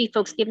 can maybe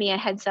folks give me a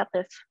heads up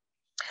if,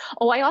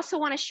 oh, I also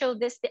want to show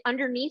this, the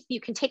underneath, you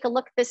can take a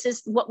look. This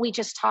is what we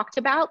just talked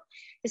about,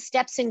 the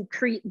steps in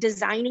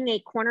designing a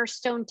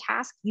cornerstone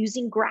task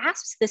using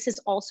grasps. This is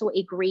also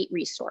a great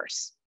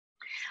resource.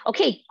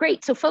 Okay,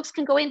 great. So folks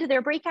can go into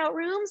their breakout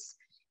rooms,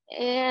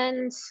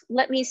 and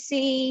let me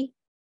see.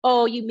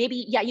 Oh, you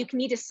maybe, yeah, you can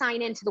need to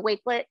sign into the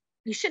Wakelet.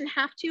 You shouldn't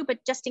have to,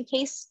 but just in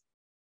case.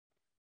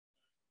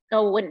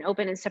 Oh, it wouldn't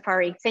open in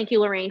Safari. Thank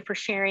you, Lorraine, for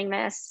sharing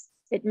this.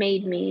 It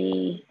made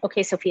me,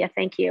 okay, Sophia,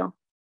 thank you.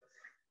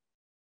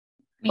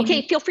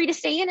 Okay, feel free to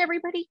stay in,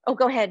 everybody. Oh,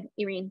 go ahead,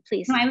 Irene,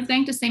 please. No, I was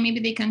going to say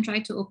maybe they can try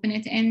to open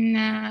it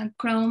in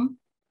Chrome.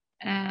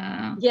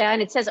 Yeah,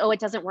 and it says, oh, it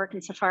doesn't work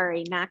in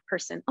Safari, Mac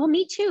person. Oh,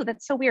 me too,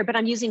 that's so weird, but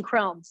I'm using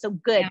Chrome, so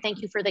good. Yeah. Thank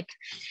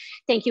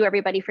you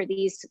everybody for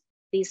these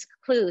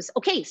clues.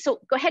 Okay, so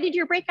go ahead into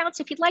your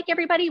breakouts if you'd like,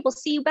 everybody. We'll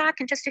see you back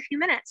in just a few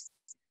minutes.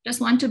 just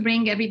want to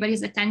bring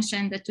everybody's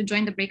attention that to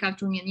join the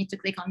breakout room, you need to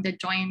click on the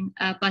join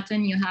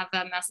button. You have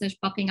a message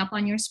popping up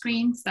on your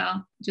screen, so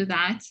do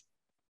that.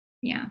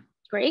 Yeah.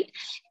 Great,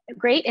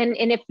 great. And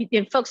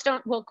if folks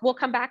don't, we'll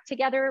come back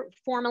together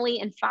formally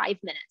in 5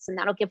 minutes, and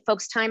that'll give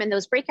folks time in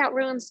those breakout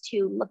rooms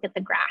to look at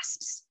the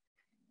grasps.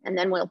 And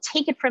then we'll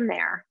take it from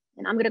there.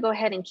 And I'm gonna go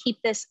ahead and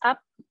keep this up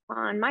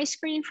on my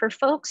screen for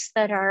folks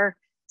that are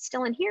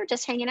still in here,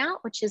 just hanging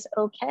out, which is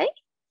okay.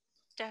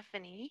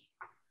 Stephanie.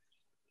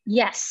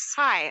 Yes.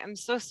 Hi, I'm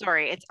so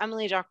sorry. It's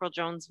Emily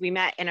Dockrell-Jones. We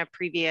met in a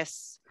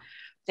previous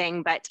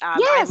thing, but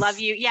yes. I love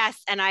you.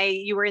 Yes, and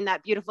you were in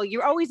that beautiful.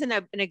 You're always in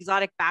an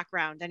exotic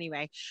background,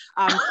 anyway.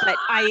 But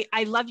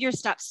I love your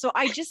stuff. So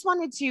I just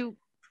wanted to.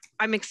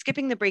 I'm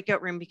skipping the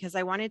breakout room because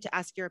I wanted to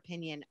ask your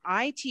opinion.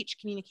 I teach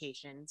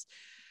communications.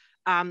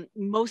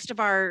 Most of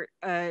our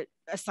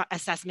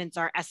assessments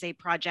are essay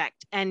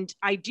project, and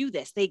I do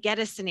this. They get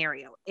a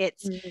scenario.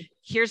 It's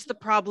here's the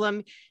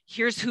problem,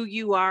 here's who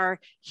you are,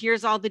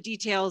 here's all the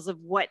details of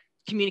what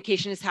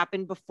communication has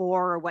happened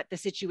before or what the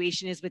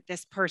situation is with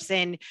this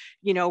person,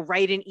 you know,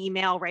 write an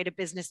email, write a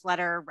business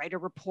letter, write a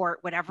report,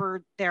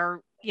 whatever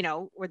they're, you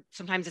know, or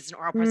sometimes it's an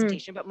oral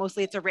presentation, but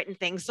mostly it's a written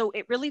thing. So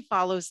it really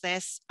follows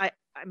this.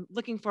 I'm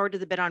looking forward to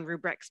the bit on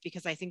rubrics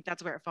because I think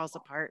that's where it falls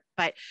apart.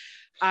 But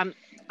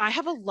I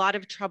have a lot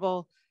of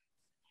trouble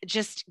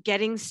just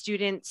getting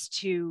students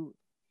to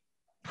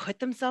put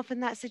themselves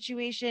in that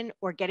situation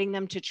or getting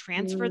them to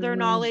transfer their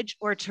knowledge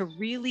or to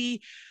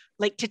really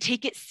like to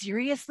take it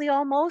seriously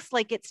almost.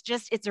 Like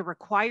it's a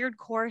required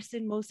course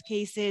in most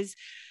cases.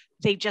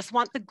 They just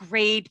want the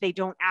grade. They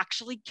don't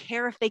actually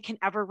care if they can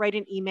ever write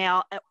an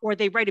email, or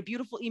they write a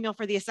beautiful email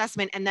for the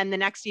assessment. And then the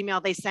next email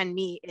they send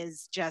me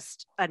is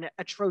just an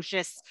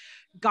atrocious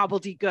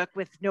gobbledygook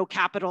with no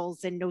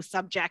capitals and no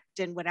subject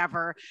and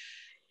whatever.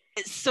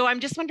 So I'm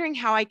just wondering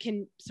how I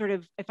can sort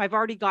of, if I've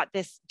already got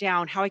this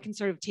down, how I can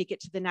sort of take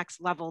it to the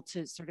next level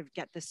to sort of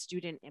get the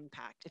student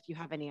impact, if you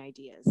have any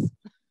ideas.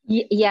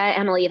 Yeah,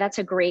 Emily, that's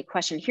a great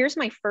question. Here's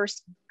my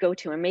first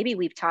go-to, and maybe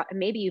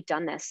maybe you've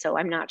done this, so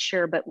I'm not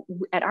sure, but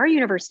at our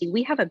university,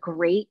 we have a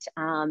great,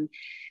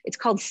 it's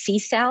called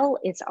CCEL.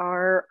 It's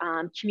our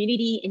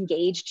Community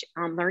Engaged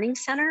Learning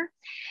Center.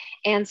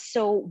 And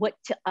so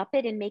to up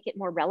it and make it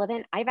more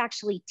relevant, I've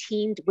actually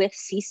teamed with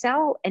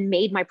CCEL and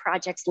made my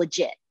projects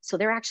legit. So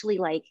they're actually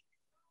like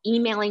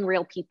emailing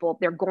real people.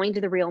 They're going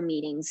to the real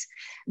meetings.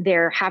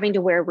 They're having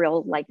to wear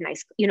real, like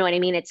nice, you know what I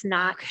mean? It's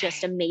not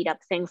just a made up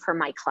thing for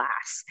my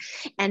class.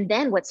 And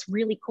then what's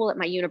really cool at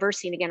my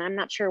university, and again, I'm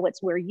not sure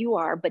where you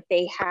are, but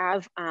they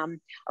have,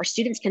 our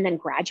students can then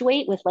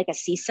graduate with like a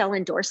CCEL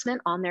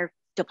endorsement on their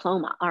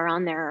diploma or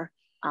on their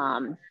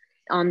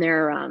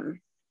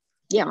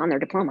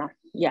diploma.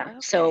 Yeah. Okay.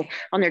 So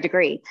on their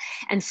degree.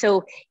 And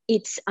so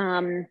it's,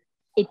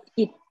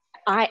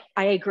 I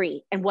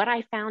agree. And what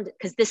I found,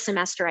 because this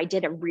semester I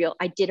did a real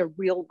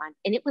one,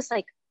 and it was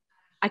like,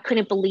 I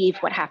couldn't believe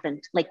what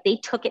happened. Like they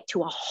took it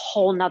to a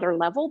whole nother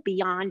level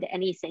beyond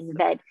anything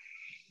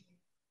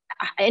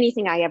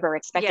I ever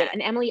expected. Yeah.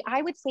 And Emily,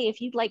 I would say if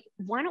you'd like,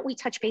 why don't we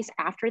touch base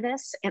after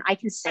this and I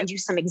can send you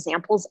some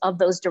examples of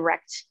those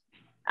direct,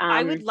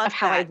 I would love of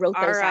how that. I wrote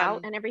those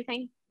out and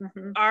everything.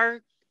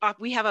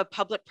 We have a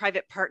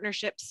public-private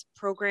partnerships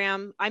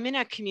program. I'm in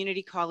a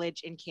community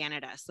college in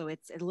Canada, so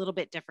it's a little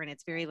bit different.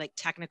 It's very like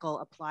technical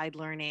applied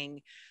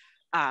learning.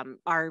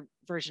 Our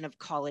version of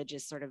college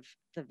is sort of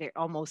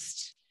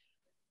almost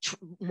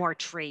more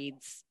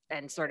trades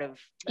and sort of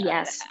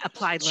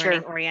applied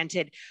learning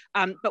oriented.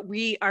 But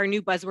our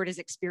new buzzword is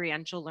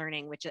experiential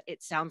learning, which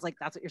it sounds like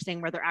that's what you're saying,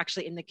 where they're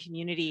actually in the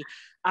community.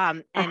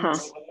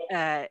 There's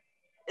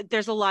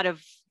a lot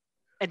of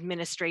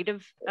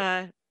administrative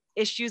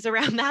issues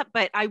around that,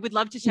 but I would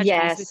love to touch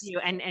base with you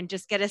and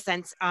just get a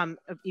sense of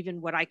even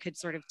what I could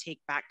sort of take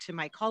back to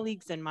my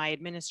colleagues and my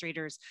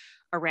administrators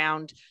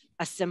around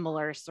a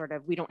similar sort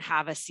of, we don't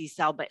have a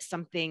CCEL, but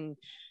something,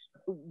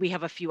 we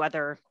have a few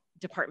other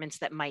departments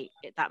that might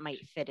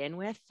fit in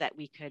with that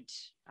we could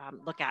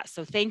look at.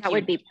 So thank you. That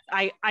would be,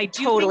 I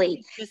do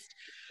totally. Just,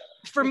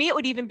 for me, it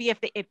would even be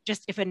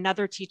if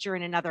another teacher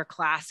in another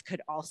class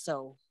could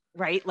also,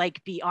 right?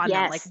 Like be on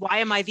them. Like, why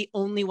am I the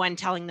only one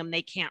telling them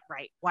they can't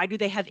write? Why do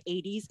they have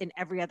 80s in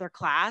every other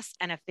class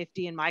and a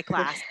 50 in my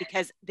class?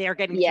 Because they're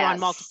getting through on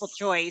multiple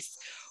choice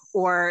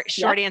or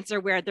short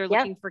answer where they're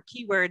looking for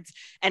keywords.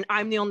 And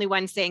I'm the only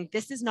one saying,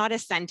 this is not a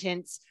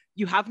sentence.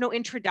 You have no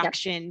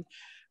introduction.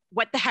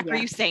 What the heck are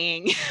you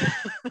saying?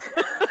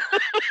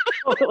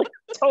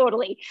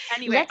 Totally.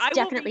 Anyway, let's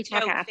definitely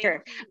talk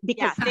after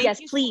because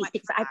please,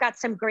 because I've got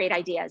some great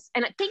ideas.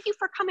 And thank you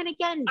for coming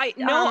again.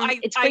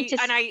 It's great to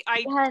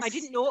I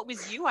didn't know it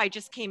was you. I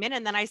just came in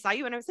and then I saw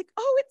you and I was like,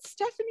 oh, it's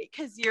Stephanie,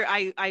 because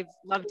I've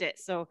loved it.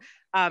 So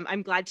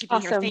I'm glad to be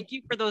here. Thank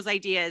you for those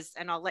ideas,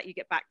 and I'll let you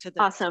get back to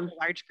the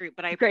large group.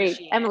 But I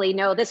appreciate it. Emily.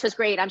 No, this was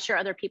great. I'm sure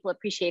other people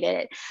appreciated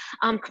it.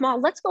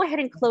 Kamal, let's go ahead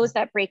and close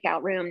that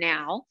breakout room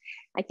now.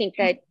 I think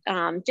that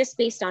just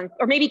based on,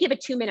 or maybe give a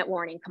 2-minute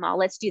warning, Kamal.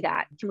 Let's do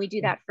that. Can we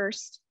do that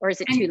first, or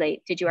is it too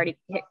late? Did you already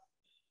hit?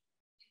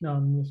 No,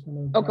 I'm just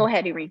gonna. Oh, go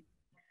ahead, Irene.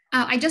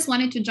 I just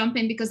wanted to jump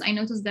in because I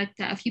noticed that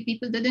a few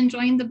people didn't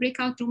join the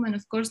breakout room, and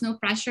of course, no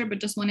pressure, but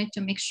just wanted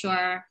to make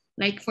sure,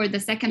 like for the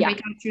second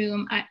breakout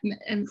room,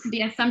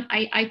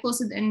 I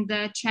posted in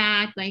the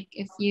chat, like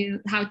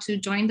how to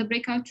join the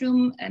breakout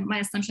room. And my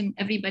assumption,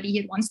 everybody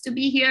here wants to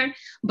be here,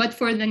 but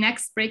for the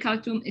next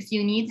breakout room, if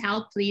you need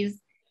help,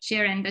 please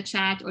share in the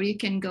chat, or you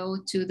can go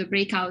to the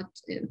breakout,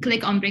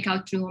 click on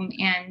breakout room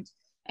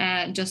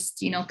and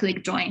just,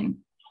 click join.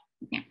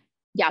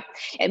 Yeah,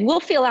 and we'll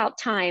fill out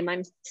time.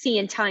 I'm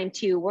seeing time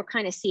too. We'll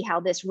kind of see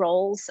how this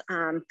rolls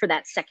for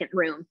that second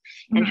room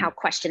and how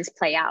questions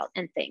play out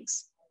and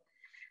things.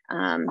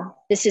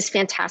 This is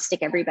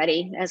fantastic,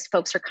 everybody. As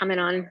folks are coming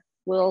on,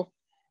 we'll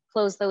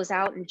close those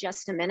out in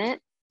just a minute.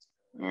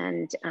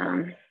 And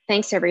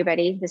thanks,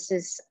 everybody. This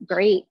is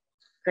great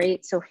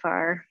so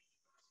far.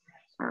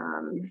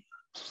 Let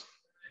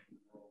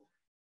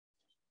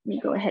me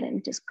go ahead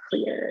and just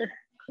clear.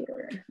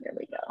 There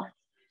we go.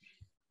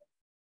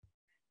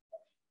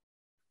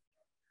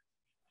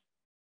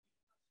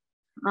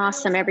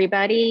 Awesome,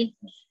 everybody.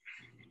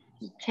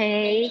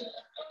 Okay.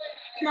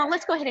 Well,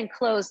 let's go ahead and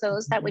close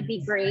those. That would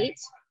be great.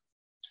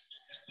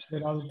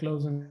 But I'll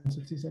close in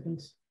 60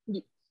 seconds.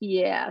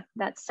 Yeah,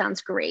 that sounds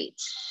great.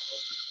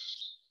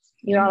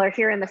 You all are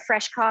hearing the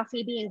fresh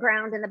coffee being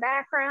ground in the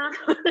background.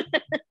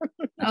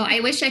 Oh, I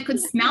wish I could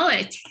smell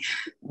it.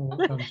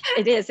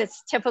 It is.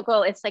 It's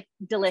typical. It's like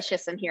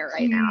delicious in here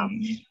right now.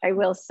 I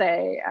will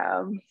say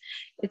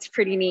it's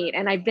pretty neat.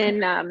 And I've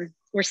been,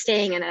 we're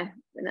staying in a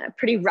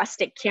pretty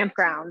rustic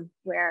campground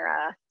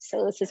where,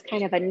 so this is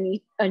kind of a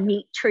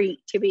neat treat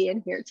to be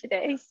in here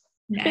today.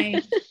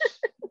 Nice.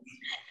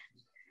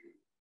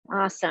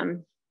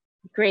 Awesome.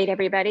 Great,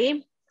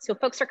 everybody. So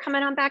folks are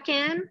coming on back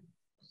in.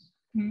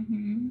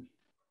 Mm-hmm.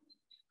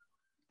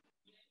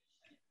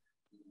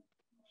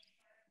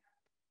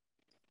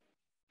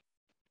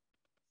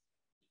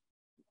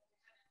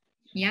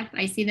 Yep,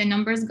 I see the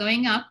numbers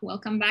going up.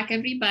 Welcome back,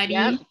 everybody.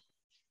 Yep.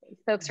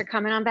 Folks are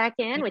coming on back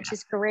in, which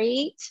is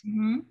great.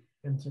 10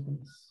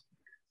 seconds.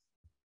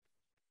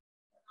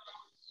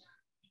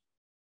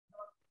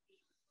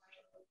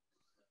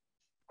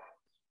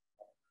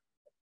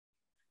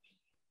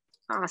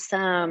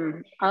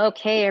 Awesome.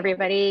 Okay,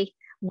 everybody.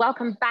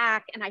 Welcome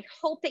back. And I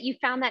hope that you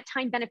found that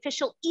time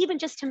beneficial, even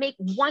just to make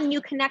one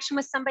new connection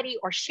with somebody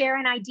or share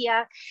an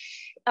idea.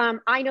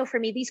 I know for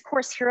me, these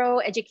Course Hero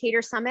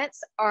Educator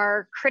Summits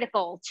are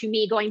critical to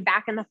me going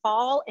back in the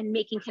fall and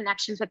making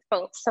connections with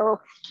folks. So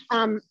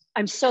I'm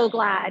so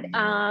glad.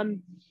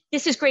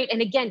 This is great.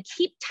 And again,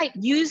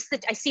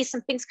 I see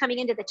some things coming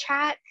into the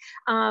chat.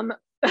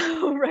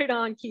 Right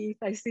on, Keith,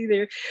 I see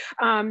there.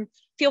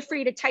 Feel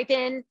free to type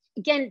in,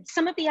 again,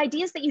 some of the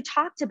ideas that you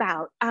talked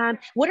about.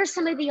 What are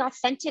some of the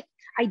authentic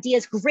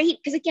ideas? Great,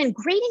 because again,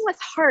 grading with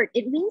heart,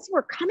 it means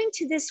we're coming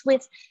to this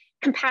with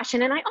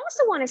compassion. And I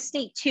also want to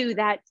state too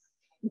that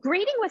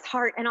grading with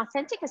heart and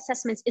authentic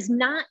assessments does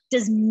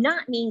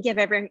not mean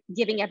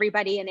giving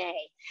everybody an A,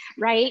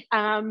 right?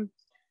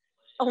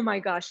 Oh my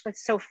gosh,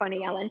 that's so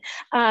funny, Ellen.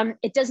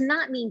 It does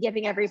not mean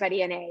giving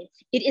everybody an A.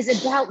 It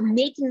is about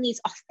making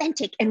these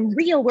authentic and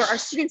real, where our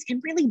students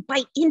can really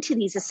bite into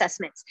these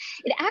assessments.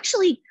 It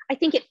actually, I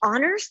think it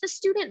honors the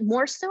student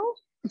more so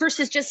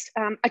versus just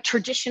a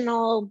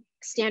traditional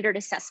standard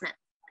assessment.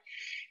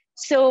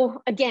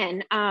 So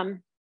again,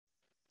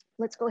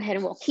 let's go ahead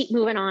and we'll keep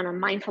moving on. I'm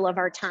mindful of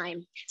our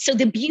time. So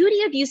the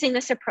beauty of using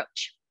this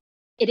approach,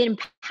 it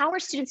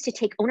empowers students to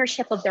take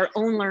ownership of their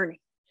own learning.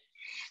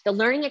 The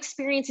learning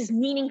experience is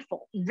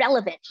meaningful,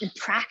 relevant, and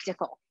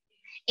practical.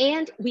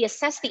 And we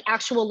assess the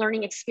actual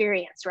learning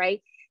experience,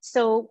 right?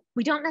 So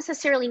we don't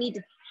necessarily need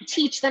to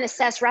teach, then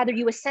assess, rather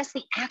you assess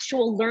the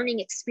actual learning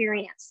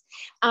experience.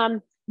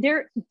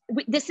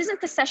 This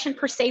isn't the session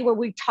per se where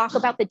we talk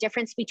about the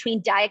difference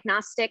between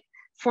diagnostic,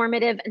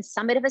 formative, and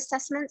summative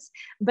assessments,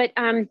 but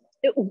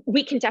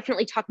we can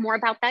definitely talk more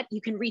about that.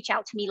 You can reach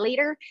out to me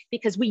later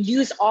because we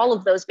use all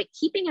of those, but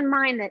keeping in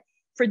mind that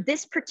for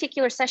this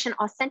particular session,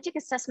 authentic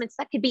assessments,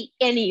 that could be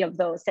any of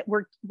those that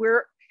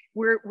we're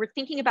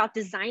thinking about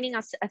designing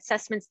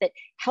assessments that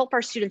help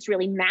our students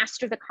really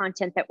master the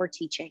content that we're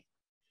teaching.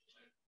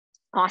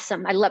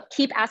 Awesome.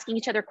 Keep asking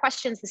each other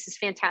questions. This is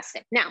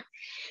fantastic. Now,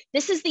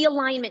 this is the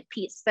alignment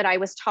piece that I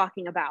was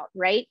talking about,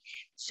 right?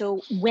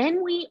 So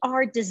when we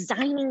are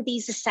designing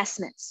these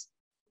assessments,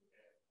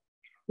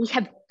 we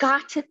have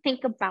got to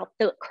think about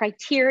the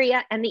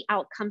criteria and the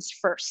outcomes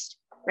first,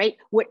 right?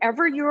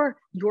 Whatever your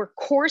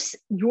course,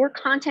 your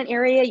content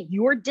area,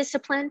 your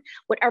discipline,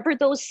 whatever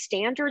those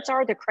standards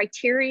are, the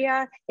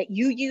criteria that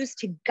you use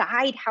to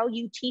guide how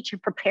you teach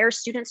and prepare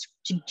students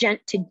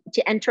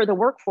to enter the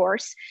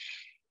workforce,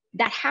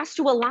 that has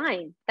to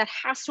align. That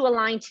has to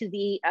align to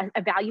the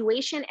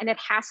evaluation, and it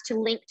has to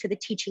link to the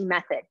teaching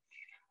method.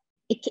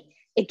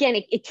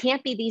 It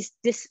can't be these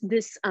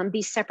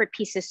separate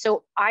pieces.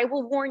 So I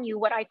will warn you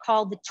what I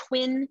call the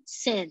twin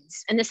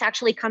sins, and this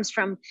actually comes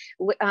from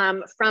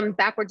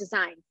backward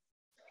design.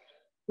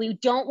 We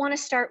don't want to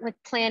start with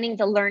planning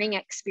the learning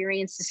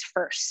experiences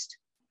first.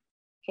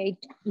 Okay,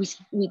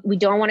 we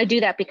don't want to do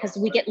that because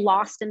we get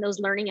lost in those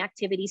learning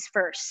activities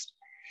first.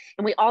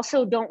 And we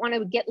also don't want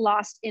to get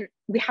lost in,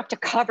 we have to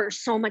cover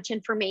so much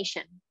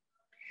information.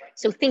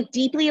 So think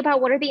deeply about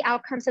what are the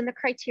outcomes and the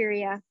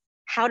criteria.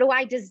 How do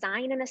I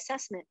design an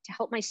assessment to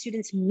help my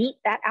students meet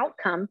that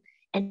outcome?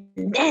 And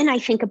then I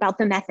think about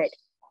the method.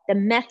 The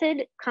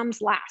method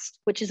comes last,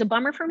 which is a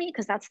bummer for me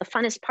because that's the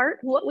funnest part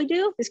of what we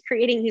do, is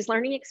creating these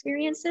learning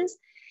experiences.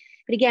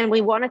 But again,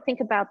 we want to think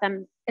about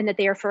them and that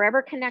they are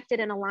forever connected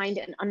and aligned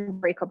and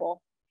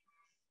unbreakable.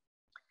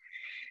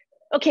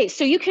 Okay,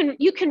 so you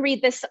can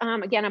read this.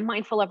 Again, I'm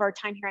mindful of our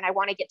time here and I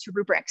want to get to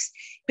rubrics.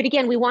 But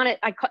again, we want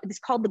to, it's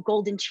called the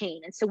golden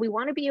chain. And so we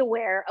want to be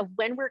aware of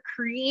when we're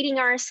creating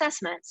our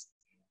assessments,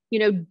 you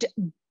know,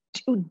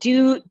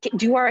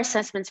 do our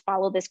assessments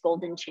follow this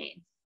golden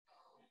chain?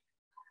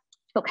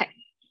 Okay.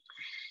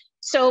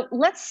 So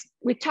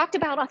we've talked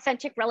about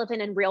authentic,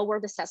 relevant, and real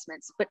world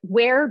assessments, but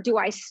where do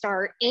I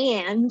start?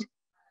 And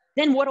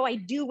then what do I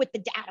do with the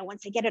data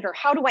once I get it? Or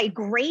how do I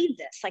grade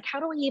this? Like,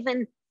 how do I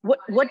even,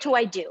 what do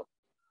I do?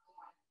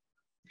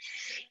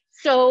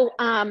 So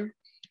I'm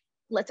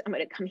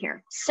gonna come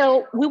here.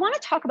 So we wanna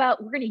talk about,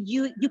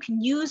 you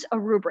can use a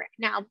rubric.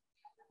 Now,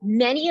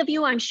 many of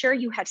you, I'm sure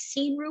you have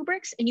seen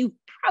rubrics and you've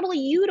probably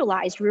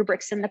utilized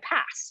rubrics in the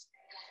past.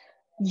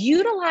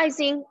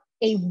 Utilizing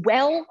a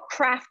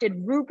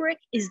well-crafted rubric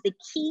is the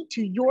key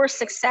to your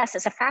success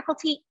as a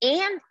faculty,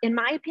 and in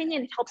my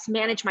opinion, it helps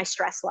manage my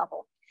stress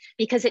level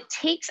because it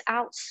takes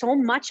out so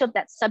much of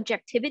that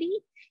subjectivity,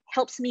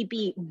 helps me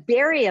be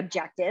very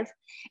objective,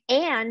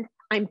 and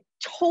I'm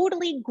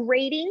totally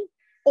grading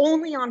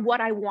only on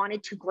what I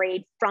wanted to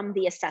grade from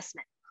the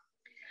assessment.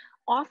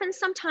 Often,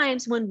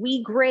 sometimes when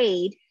we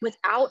grade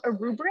without a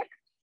rubric,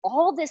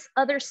 all this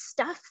other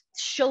stuff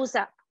shows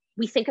up.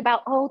 We think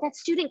about, oh, that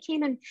student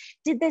came and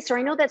did this, or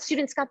I know that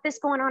student's got this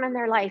going on in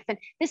their life and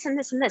this and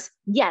this and this.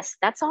 Yes,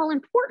 that's all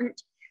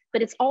important,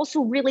 but it's also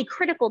really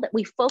critical that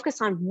we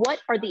focus on what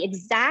are the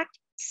exact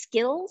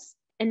skills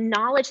and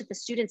knowledge that the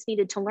students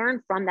needed to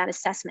learn from that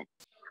assessment.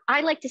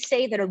 I like to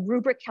say that a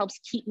rubric helps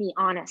keep me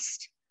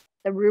honest.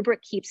 The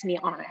rubric keeps me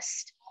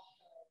honest.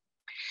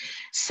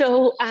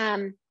 So,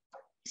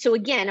 so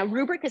again, a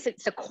rubric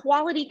it's a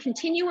quality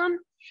continuum,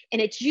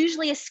 and it's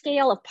usually a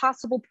scale of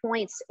possible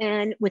points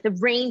and with a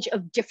range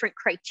of different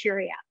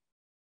criteria.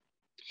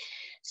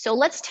 So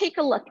let's take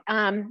a look.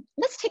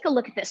 Let's take a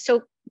look at this.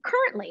 So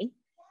currently,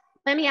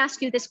 let me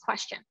ask you this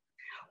question.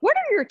 What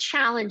are your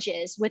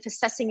challenges with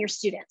assessing your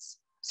students?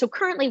 So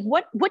currently,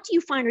 what do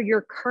you find are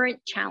your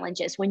current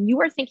challenges when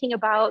you are thinking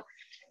about,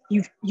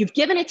 you've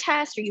given a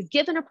test or you've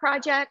given a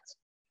project?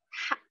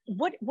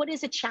 What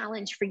is a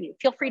challenge for you?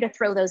 Feel free to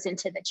throw those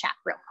into the chat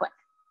real quick.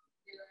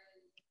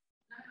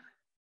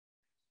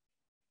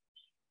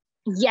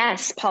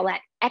 Yes,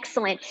 Paulette,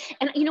 excellent.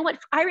 And you know what?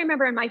 I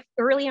remember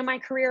early in my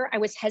career, I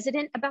was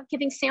hesitant about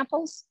giving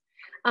samples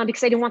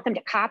because I didn't want them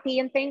to copy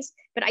and things,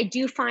 but I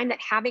do find that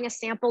having a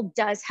sample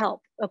does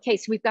help. Okay,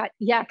 so we've got,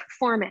 yeah,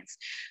 performance.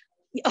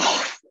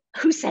 Oh,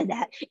 who said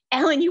that?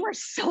 Ellen, you are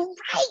so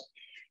right.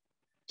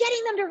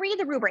 Getting them to read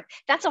the rubric.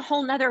 That's a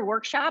whole nother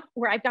workshop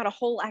where I've got a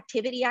whole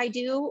activity I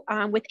do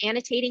with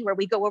annotating where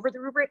we go over the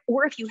rubric,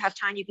 or if you have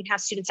time, you can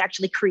have students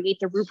actually create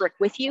the rubric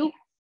with you.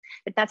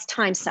 But that's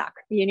time suck.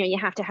 You know, you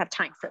have to have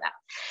time for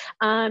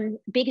that.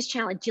 Biggest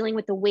challenge, dealing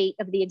with the weight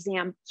of the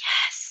exam.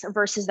 Yes,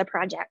 versus the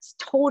projects,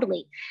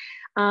 totally.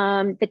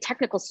 The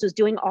technical students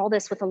doing all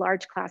this with a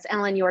large class.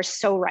 Ellen, you are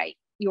so right.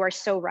 You are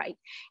so right.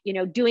 You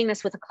know, doing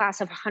this with a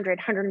class of 100,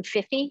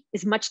 150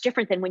 is much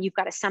different than when you've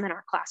got a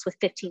seminar class with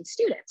 15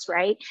 students,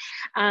 right?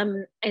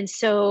 And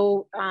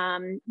so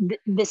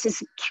this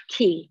is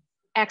key.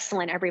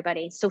 Excellent,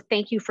 everybody. So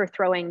thank you for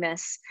throwing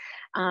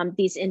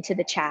these into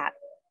the chat.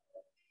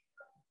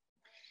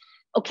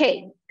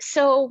 Okay,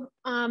 so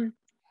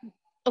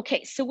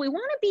so we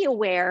want to be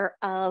aware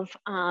of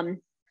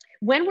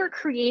when we're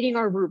creating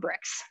our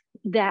rubrics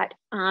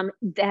and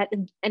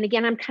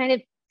again,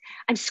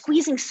 I'm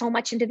squeezing so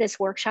much into this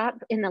workshop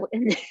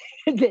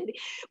that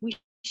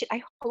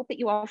I hope that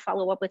you all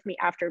follow up with me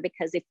after,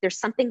 because if there's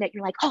something that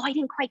you're like, oh, I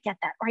didn't quite get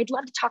that, or I'd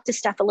love to talk to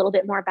Steph a little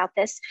bit more about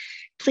this,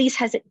 please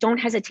don't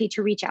hesitate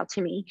to reach out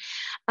to me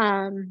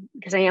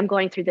because I am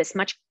going through this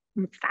much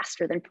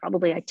faster than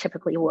probably I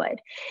typically would.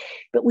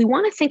 But we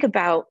want to think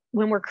about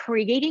when we're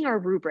creating our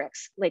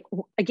rubrics, like,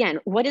 again,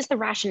 what is the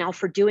rationale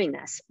for doing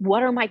this?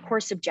 What are my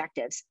course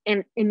objectives?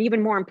 And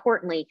even more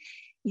importantly,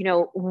 you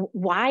know,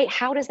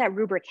 how does that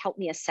rubric help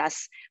me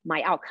assess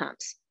my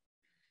outcomes?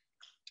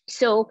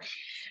 So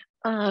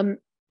the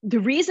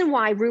reason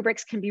why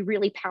rubrics can be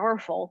really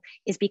powerful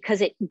is because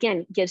it,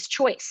 again, gives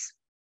choice.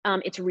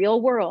 It's real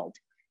world.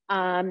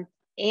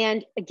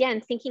 And again,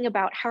 thinking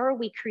about how are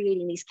we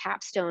creating these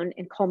capstone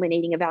and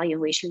culminating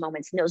evaluation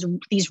moments,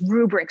 and these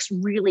rubrics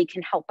really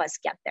can help us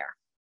get there.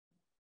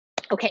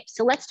 Okay,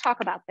 so let's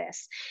talk about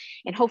this.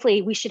 And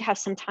hopefully we should have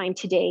some time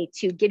today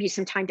to give you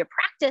some time to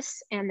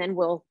practice, and then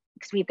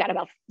because we've got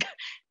about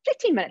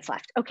 15 minutes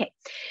left. Okay,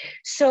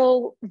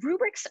 so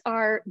rubrics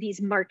are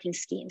these marking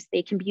schemes.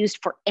 They can be used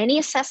for any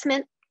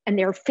assessment And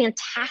they're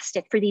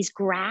fantastic for these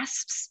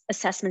GRASPs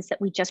assessments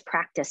that we just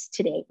practiced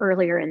today,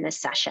 earlier in this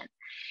session.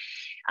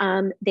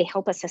 They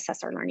help us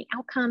assess our learning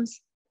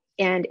outcomes,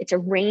 and it's a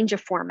range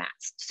of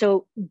formats.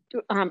 So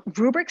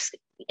rubrics,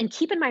 and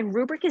keep in mind,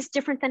 rubric is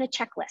different than a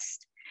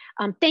checklist.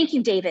 Thank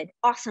you, David.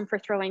 Awesome for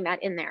throwing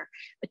that in there.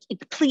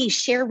 But please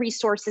share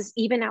resources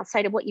even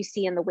outside of what you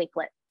see in the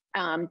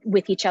Wakelet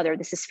with each other.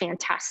 This is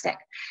fantastic.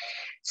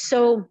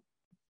 So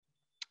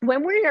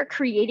when we are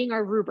creating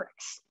our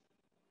rubrics,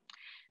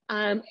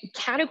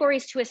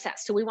 categories to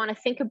assess. So we want to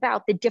think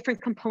about the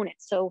different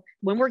components. So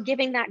when we're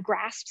giving that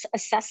GRASPs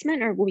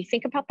assessment, or when we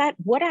think about that,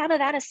 what out of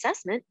that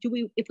assessment do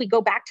we, if we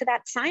go back to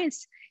that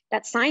science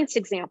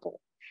example,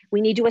 we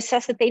need to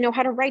assess that they know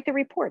how to write the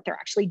report. They're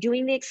actually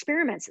doing the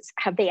experiments.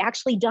 Have they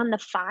actually done the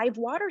 5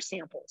 water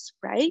samples,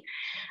 right?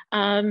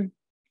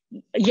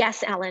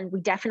 Yes, Ellen,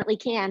 we definitely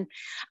can.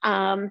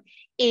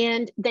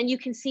 And then you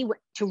can see what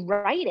to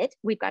write it.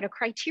 We've got a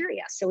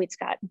criteria. So it's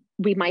got,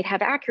 we might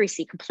have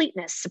accuracy,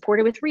 completeness,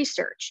 supported with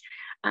research.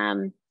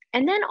 And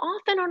then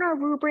often on our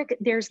rubric,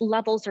 there's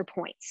levels or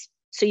points.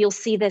 So you'll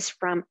see this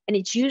from, and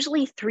it's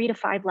usually 3 to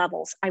 5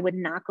 levels. I would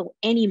not go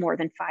any more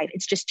than 5.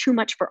 It's just too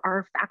much for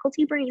our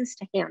faculty brains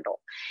to handle.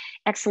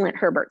 Excellent,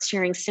 Herbert,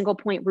 sharing single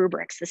point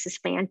rubrics. This is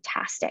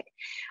fantastic.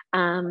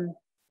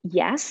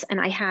 Yes,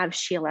 and I have,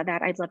 Sheila,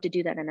 that I'd love to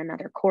do that in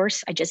another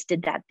course. I just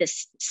did that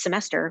this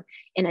semester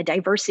in a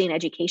diversity and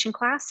education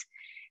class.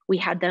 We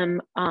had them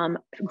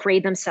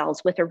grade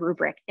themselves with a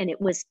rubric, and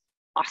it was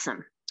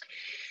awesome.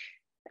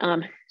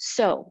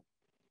 So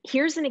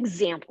here's an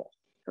example.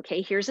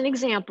 Okay, here's an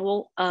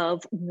example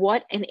of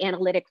what an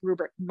analytic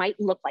rubric might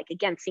look like.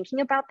 Again,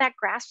 thinking about that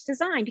GRASP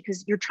design,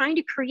 because you're trying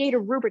to create a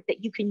rubric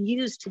that you can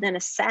use to then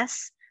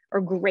assess or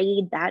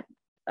grade that,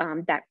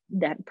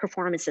 that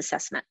performance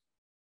assessment.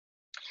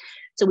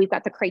 So we've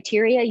got the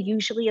criteria,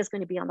 usually is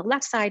going to be on the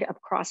left side,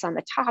 across on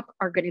the top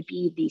are going to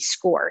be the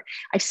score.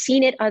 I've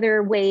seen it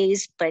other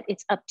ways, but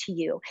it's up to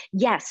you.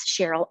 Yes,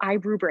 Cheryl,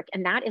 iRubric,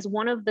 and that is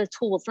one of the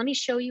tools. Let me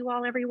show you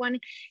all, everyone,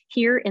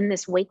 here in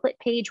this Wakelet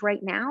page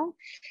right now.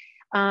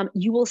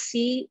 You will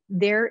see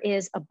there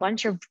is a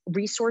bunch of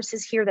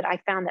resources here that I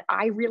found that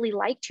I really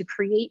like to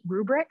create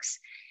rubrics.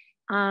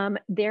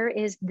 There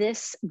is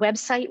this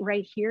website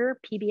right here,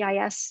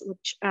 PBIS,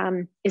 which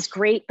is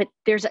great, but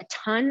there's a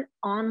ton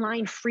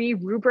online free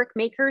rubric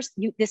makers.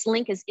 This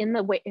link is in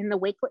the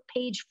Wakelet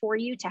page for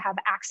you to have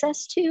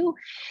access to.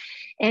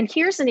 And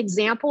here's an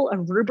example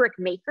of rubric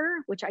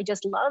maker, which I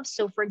just love.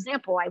 So for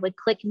example, I would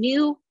click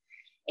new,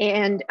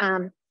 and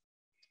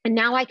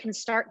now I can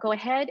go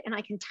ahead and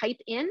I can type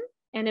in,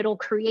 and it'll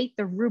create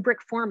the rubric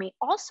for me.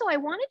 Also, I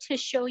wanted to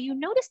show you,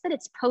 notice that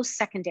it's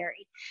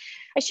post-secondary.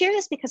 I share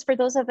this because for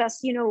those of us,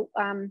 you know,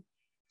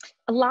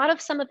 a lot of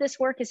some of this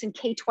work is in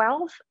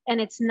K-12, and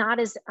it's not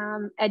as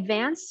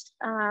advanced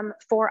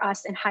for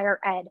us in higher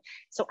ed.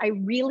 So I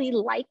really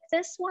like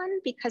this one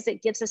because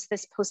it gives us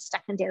this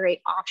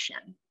post-secondary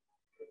option.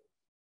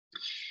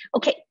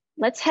 Okay,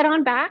 let's head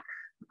on back.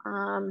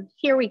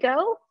 Here we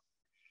go.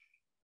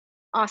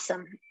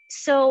 Awesome.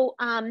 So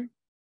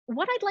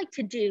what I'd like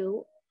to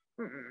do,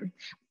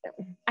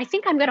 I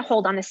think I'm going to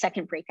hold on the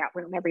second breakout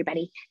room,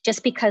 everybody,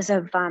 just because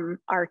of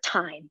our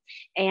time.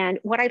 And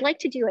what I'd like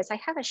to do is I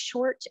have a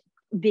short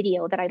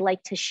video that I'd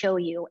like to show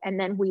you, and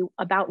then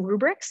about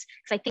rubrics,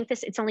 because I think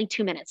it's only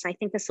 2 minutes. And I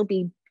think this will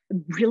be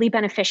really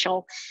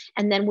beneficial.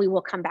 And then we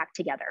will come back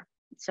together.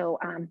 So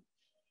I'm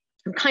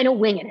kind of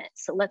winging it.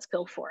 So let's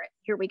go for it.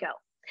 Here we go.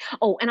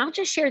 Oh, and I'll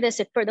just share this.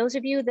 If for those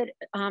of you that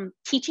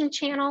Teaching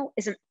Channel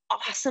is an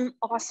awesome,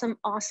 awesome,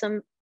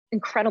 awesome,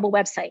 incredible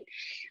website.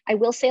 I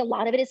will say a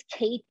lot of it is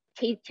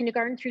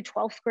kindergarten through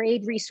 12th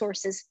grade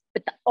resources,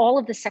 but all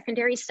of the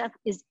secondary stuff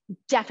is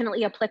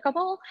definitely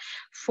applicable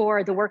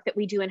for the work that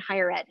we do in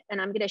higher ed.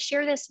 And I'm going to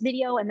share this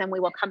video, and then we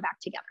will come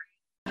back together.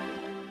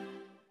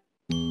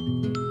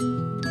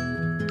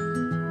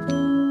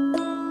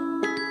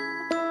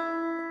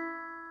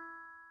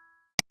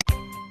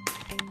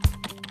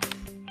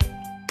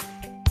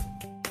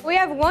 We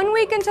have 1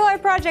 week until our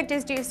project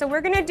is due, so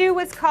we're going to do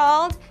what's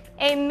called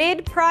a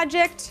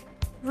mid-project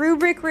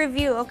rubric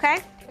review, okay?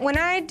 When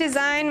I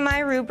design my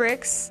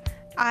rubrics,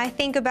 I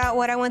think about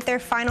what I want their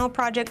final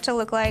project to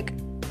look like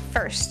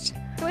first.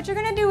 So what you're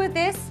gonna do with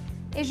this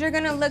is you're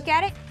gonna look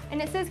at it,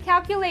 and it says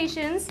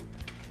calculations.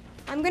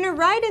 I'm gonna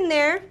write in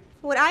there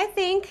what I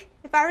think,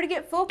 if I were to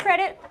get full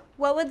credit,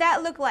 what would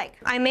that look like?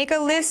 I make a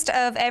list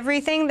of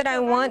everything that I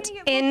want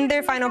in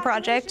their final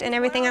project and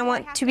everything I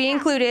want to be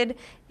included,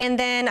 and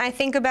then I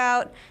think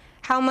about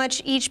how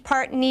much each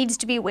part needs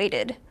to be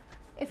weighted.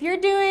 If you're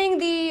doing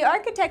the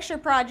architecture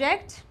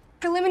project,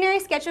 preliminary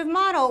sketch of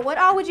model, what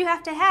all would you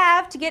have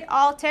to get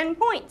all 10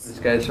 points? The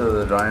sketch of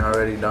the drawing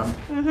already done?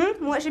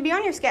 Mm-hmm. What should be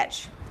on your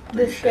sketch?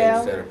 The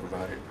scale. That are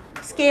provided.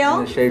 Scale.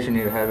 And the shapes you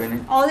need to have in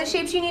it. All the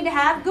shapes you need to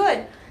have,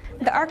 good.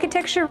 The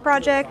architecture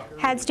project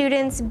had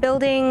students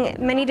building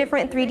many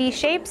different 3D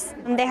shapes.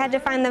 They had to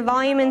find the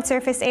volume and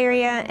surface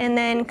area and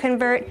then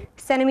convert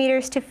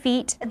centimeters to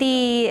feet.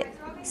 The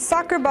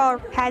soccer ball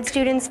had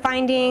students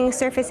finding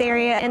surface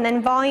area and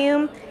then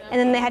volume and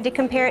then they had to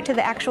compare it to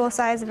the actual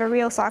size of a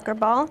real soccer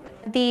ball.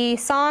 The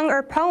song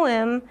or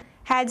poem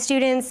had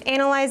students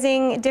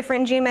analyzing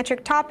different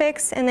geometric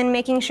topics and then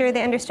making sure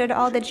they understood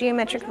all the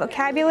geometric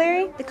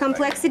vocabulary. The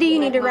complexity you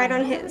need to write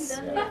on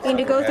his. You need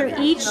to go through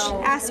each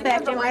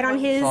aspect and write on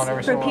his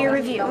for peer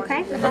review,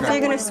 okay? So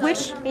you're gonna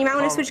switch, you might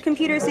wanna switch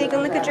computers so you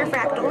can look at your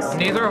fractals.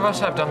 Neither of us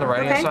have done the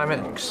writing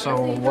assignment, so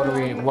what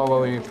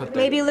will we put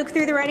there? Maybe look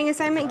through the writing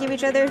assignment, give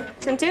each other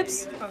some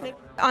tips.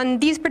 On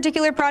these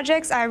particular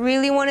projects, I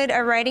really wanted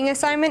a writing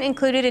assignment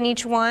included in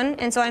each one,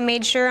 and so I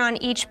made sure on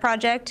each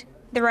project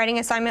the writing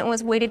assignment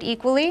was weighted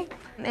equally,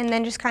 and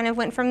then just kind of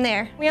went from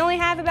there. We only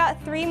have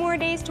about 3 more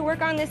days to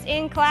work on this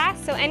in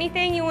class, so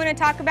anything you want to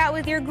talk about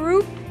with your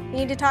group, you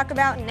need to talk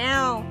about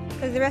now,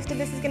 because the rest of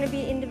this is going to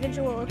be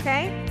individual,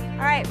 okay?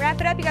 All right, wrap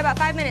it up. You got about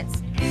 5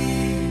 minutes.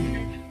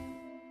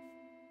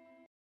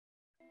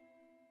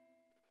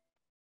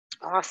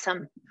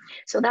 Awesome.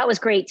 So that was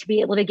great to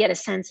be able to get a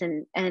sense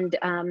and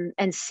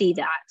see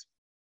that.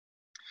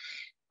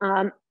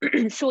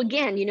 So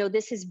again, you know,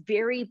 this is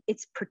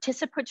it's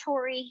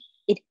participatory.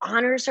 It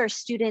honors our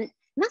student.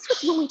 And that's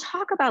what, when we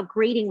talk about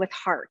grading with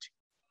heart,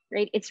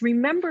 right? It's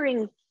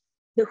remembering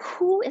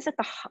who is at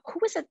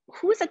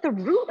the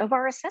root of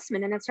our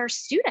assessment, and it's our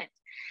student.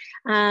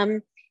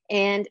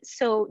 And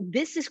so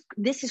this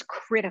is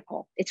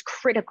critical. It's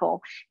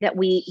critical that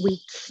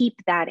we keep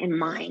that in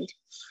mind.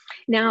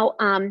 Now,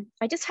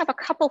 I just have a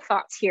couple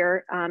thoughts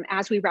here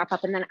as we wrap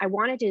up, and then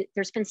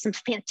there's been some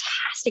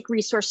fantastic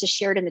resources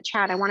shared in the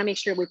chat. I wanna make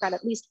sure we've got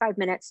at least 5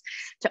 minutes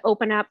to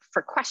open up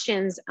for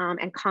questions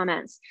and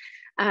comments.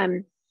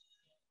 I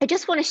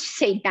just wanna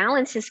say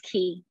balance is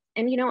key.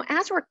 And you know,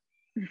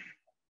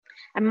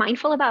 I'm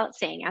mindful about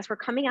saying, as we're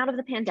coming out of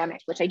the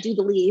pandemic, which I do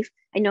believe,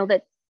 I know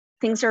that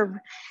things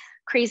are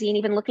crazy, and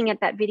even looking at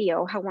that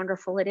video, how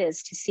wonderful it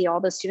is to see all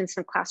those students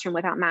in the classroom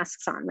without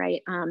masks on,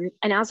 right? And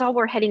as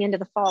we're heading into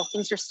the fall,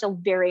 things are still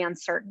very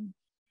uncertain.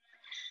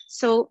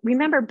 So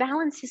remember,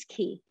 balance is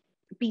key.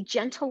 Be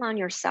gentle on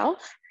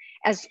yourself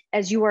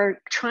as you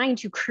are trying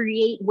to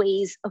create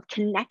ways of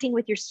connecting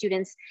with your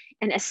students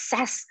and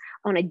assess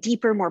on a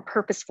deeper, more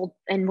purposeful,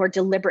 and more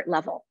deliberate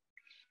level.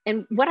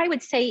 And what I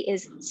would say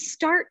is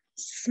start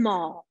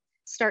small.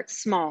 Start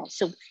small.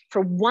 So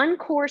for one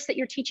course that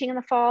you're teaching in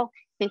the fall,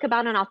 think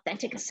about an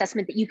authentic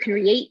assessment that you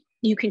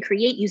can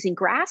create using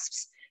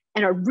grasps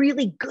and a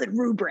really good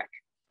rubric.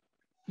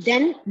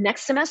 Then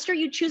next semester,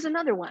 you choose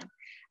another one.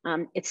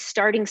 It's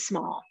starting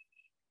small.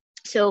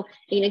 So,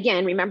 and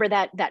again, remember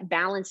that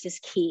balance is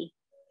key.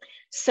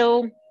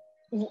 So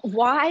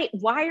why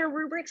are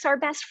rubrics our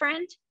best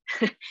friend?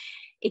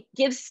 It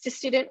gives the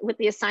student with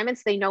the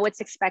assignments, they know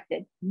what's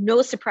expected.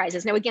 No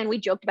surprises. Now, again, we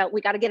joked about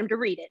we got to get them to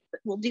read it, but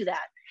we'll do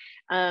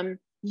that.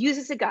 Use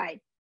as a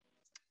guide.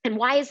 And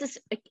why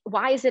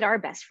is it our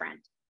best friend?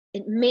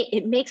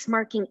 It makes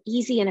marking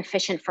easy and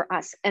efficient for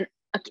us. And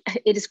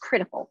it is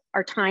critical.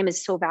 Our time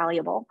is so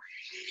valuable.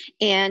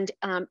 And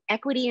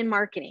equity in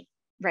marketing,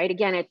 right?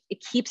 Again, it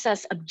keeps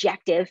us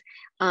objective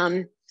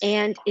and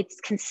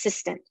it's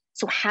consistent.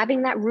 So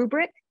having that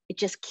rubric, it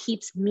just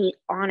keeps me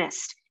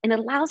honest. And it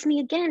allows me,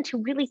 again,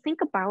 to really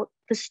think about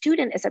the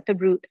student as at the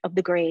root of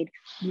the grade,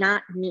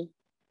 not me,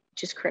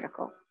 which is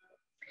critical.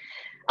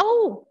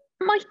 Oh,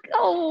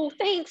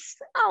 thanks.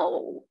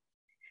 Oh,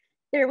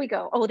 there we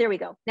go. Oh, there we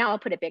go. Now I'll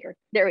put it bigger.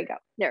 There we go.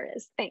 There it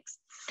is. Thanks.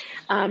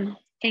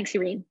 Thanks,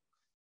 Irene.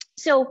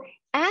 So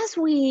as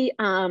we,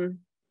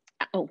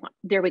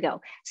 there we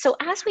go. So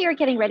as we are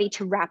getting ready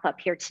to wrap up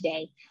here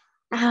today,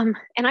 and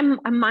I'm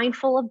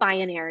mindful of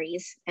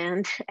binaries,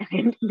 and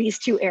these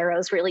 2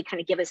 arrows really kind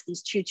of give us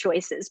these 2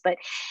 choices, but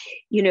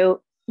you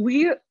know,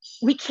 we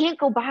can't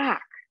go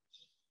back.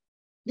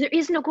 There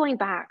is no going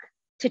back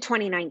to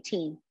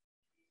 2019.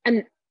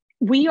 And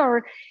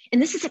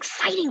this is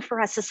exciting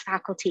for us as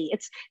faculty.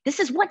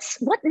 This is what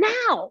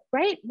now,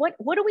 right? What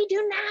do we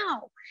do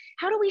now?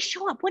 How do we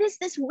show up? What is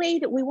this way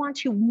that we want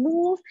to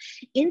move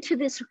into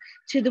this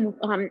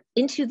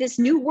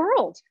new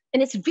world?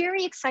 And it's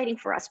very exciting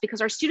for us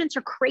because our students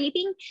are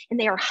craving and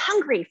they are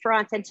hungry for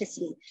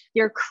authenticity.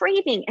 They're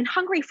craving and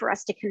hungry for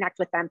us to connect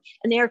with them.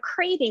 And they are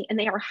craving and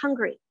they are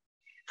hungry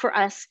for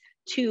us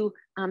to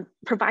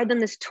provide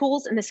them the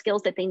tools and the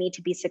skills that they need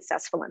to be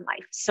successful in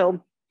life.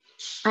 So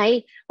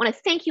I want to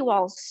thank you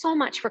all so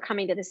much for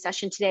coming to this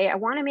session today. I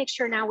want to make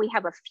sure now we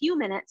have a few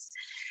minutes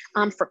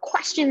for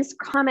questions,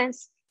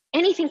 comments,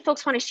 anything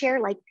folks want to share.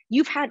 Like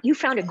you found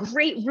a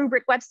great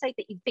rubric website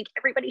that you think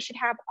everybody should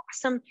have.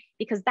 Awesome,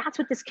 because that's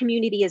what this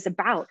community is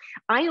about.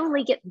 I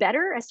only get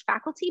better as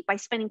faculty by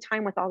spending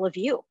time with all of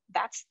you.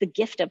 That's the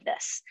gift of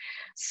this.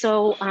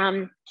 So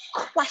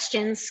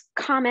questions,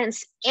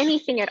 comments,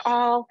 anything at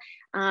all.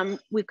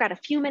 We've got a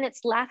few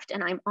minutes left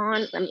and I'm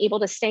able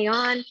to stay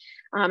on.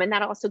 And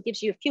that also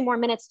gives you a few more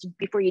minutes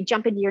before you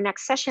jump into your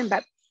next session.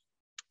 But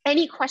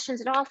any questions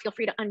at all, feel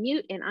free to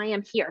unmute and I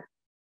am here.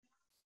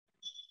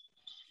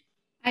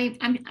 Or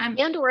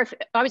if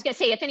I was gonna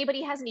say, if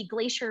anybody has any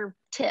glacier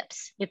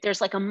tips, if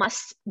there's like a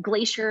must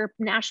glacier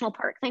national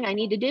park thing I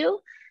need to do,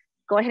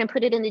 go ahead and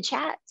put it in the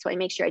chat so I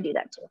make sure I do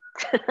that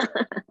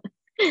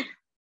too.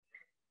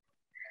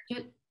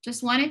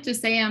 Just wanted to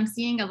say I'm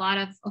seeing a lot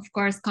of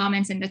course,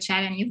 comments in the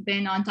chat, and you've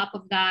been on top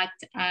of that,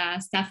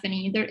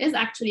 Stephanie. There is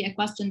actually a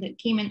question that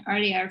came in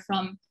earlier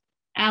from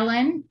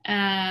Ellen.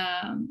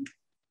 I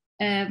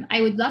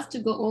would love to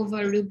go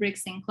over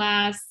rubrics in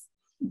class,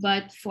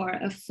 but for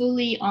a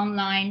fully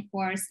online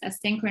course,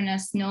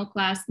 asynchronous, no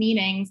class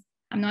meetings,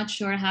 I'm not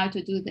sure how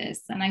to do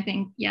this. And I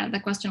think, yeah, the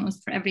question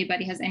was for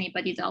everybody. Has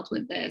anybody dealt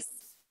with this?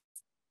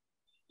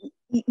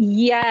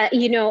 Yeah,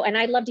 you know, and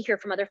I'd love to hear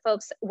from other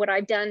folks. What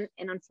I've done,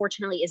 and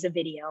unfortunately, is a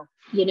video,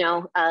 you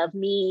know, of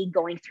me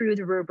going through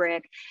the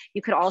rubric.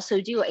 You could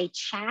also do a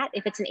chat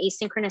if it's an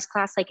asynchronous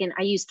class, like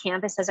I use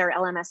Canvas as our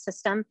LMS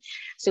system.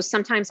 So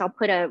sometimes I'll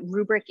put a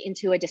rubric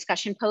into a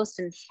discussion post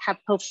and have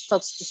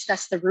folks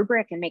discuss the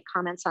rubric and make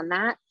comments on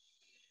that.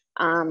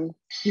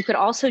 You could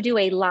also do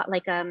a lot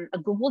like a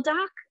Google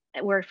Doc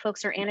where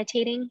folks are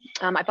annotating.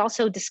 I've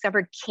also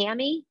discovered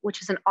Cami,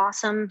 which is an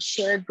awesome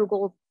shared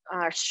Google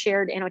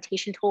shared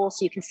annotation tool,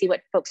 so you can see what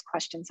folks'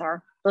 questions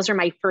are. Those are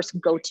my first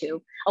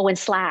go-to. Oh, and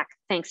Slack.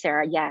 Thanks,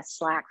 Sarah. Yes,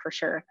 Slack for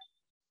sure.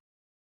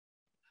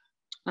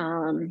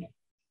 Hi,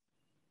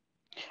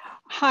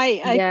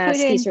 I yes,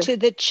 put into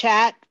the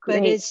chat, but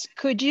great.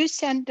 Could you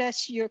send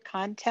us your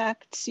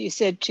contacts? You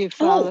said to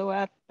follow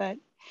up, but.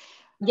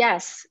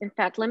 Yes, in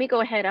fact, let me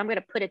go ahead. I'm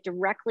gonna put it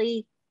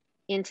directly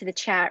into the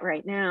chat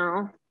right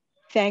now.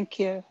 Thank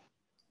you.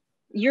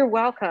 You're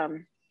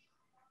welcome.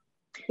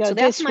 Yeah, so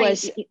that's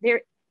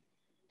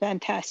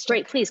fantastic.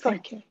 Great, please go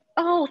ahead. Thank you.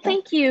 Oh,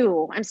 thank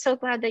you. I'm so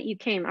glad that you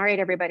came. All right,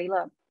 everybody,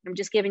 look, I'm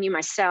just giving you my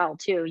cell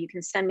too. You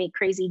can send me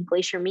crazy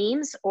Glacier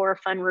memes or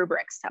fun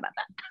rubrics. How about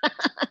that?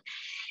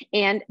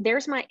 And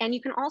there's and you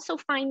can also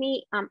find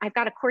me. I've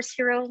got a Course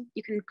Hero.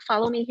 You can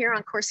follow me here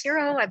on Course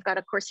Hero. I've got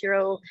a Course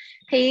Hero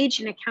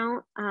page and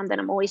account that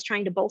I'm always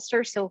trying to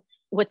bolster. So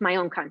with my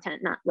own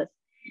content, not with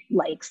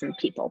likes and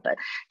people, but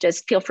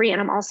just feel free.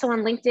 And I'm also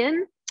on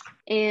LinkedIn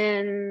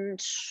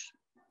and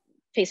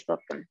Facebook,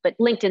 but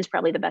LinkedIn's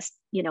probably the best,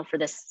 you know, for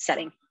this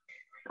setting,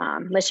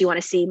 unless you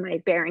want to see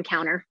my bear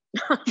encounter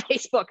on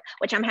Facebook,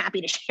 which I'm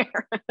happy to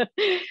share.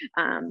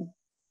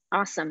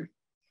 Awesome.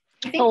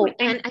 Oh,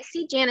 and I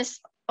see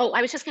Janice. Oh,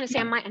 I was just going to say,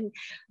 I'm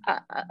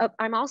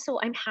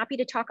happy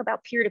to talk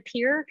about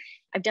peer-to-peer.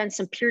 I've done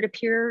some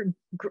peer-to-peer.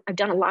 I've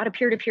done a lot of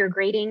peer-to-peer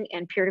grading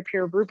and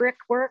peer-to-peer rubric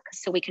work,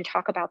 so we can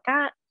talk about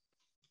that.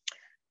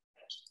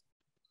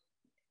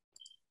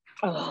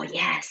 Oh,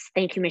 yes.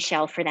 Thank you,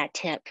 Michelle, for that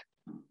tip.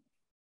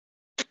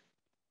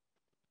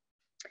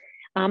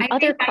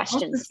 Other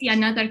questions? I also see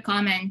another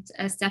comment,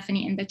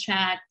 Stephanie, in the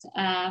chat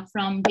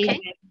from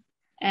David.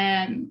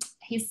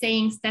 He's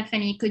saying,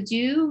 Stephanie, could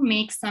you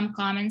make some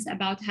comments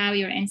about how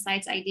your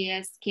insights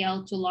ideas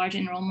scale to large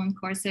enrollment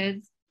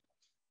courses?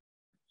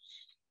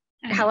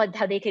 How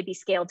they could be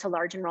scaled to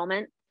large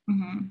enrollment?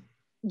 Mm-hmm.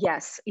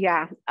 Yes,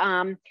 yeah.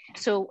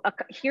 So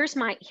here's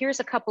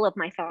a couple of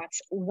my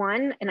thoughts.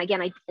 One, and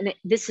again,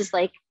 this is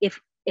like if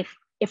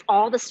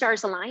all the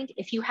stars aligned,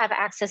 if you have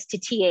access to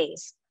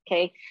TAs,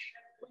 okay.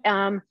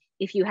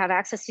 If you have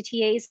access to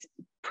TAs,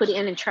 put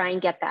in and try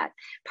and get that.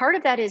 Part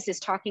of that is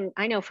talking.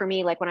 I know for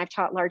me, like when I've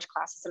taught large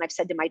classes and I've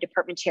said to my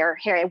department chair,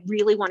 hey, I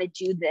really want to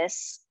do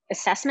this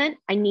assessment.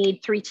 I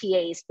need 3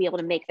 TAs to be able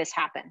to make this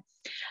happen.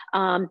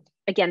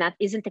 Again, that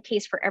isn't the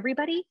case for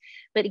everybody,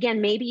 but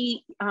again,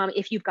 maybe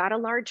if you've got a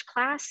large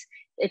class,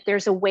 if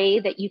there's a way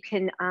that you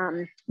can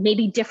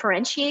maybe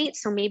differentiate.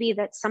 So maybe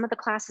that some of the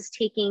class is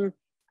taking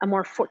a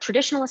more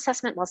traditional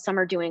assessment while some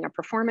are doing a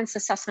performance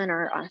assessment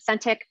or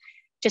authentic,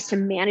 just to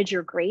manage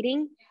your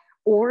grading.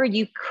 Or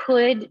you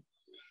could,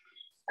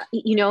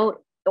 you know,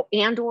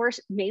 or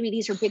maybe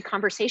these are big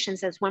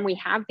conversations as when we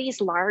have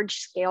these large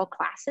scale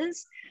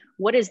classes,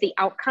 what is the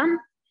outcome?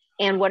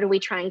 And what are we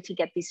trying to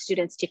get these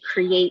students to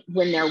create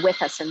when they're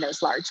with us in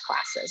those large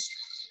classes?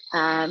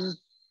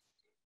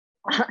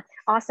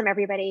 Awesome,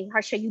 everybody.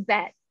 Harsha, you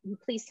bet.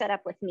 Please set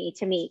up with me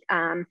to meet.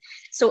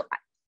 So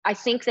I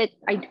think that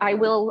I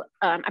will,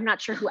 I'm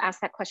not sure who asked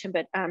that question,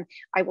 but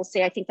I will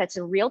say I think that's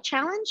a real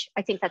challenge.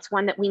 I think that's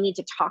one that we need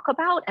to talk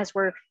about as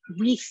we're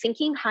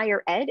rethinking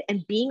higher ed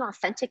and being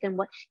authentic. And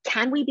what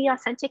can we be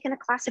authentic in a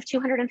class of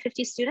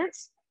 250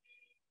 students?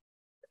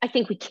 I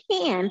think we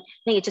can.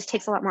 I think it just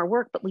takes a lot more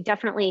work, but we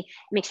definitely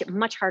makes it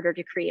much harder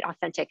to create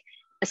authentic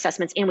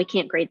assessments, and we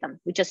can't grade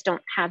them. We just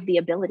don't have the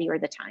ability or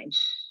the time.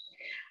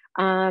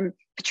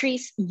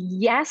 Patrice,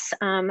 yes,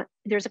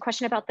 there's a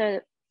question about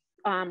the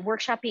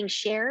workshop being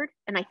shared,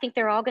 and I think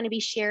they're all going to be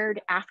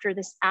shared after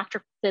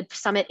the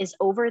summit is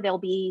over. They'll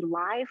be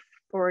live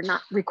or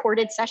not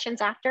recorded sessions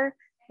after.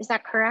 Is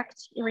that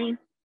correct, Elaine?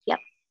 Yep.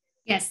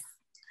 Yes.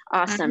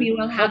 Awesome. We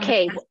will have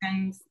the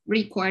sessions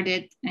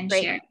recorded and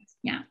shared.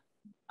 Yeah.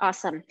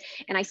 Awesome.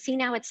 And I see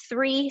now it's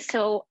 3.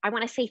 So I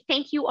want to say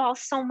thank you all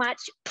so much.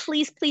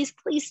 Please, please,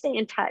 please stay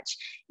in touch.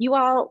 You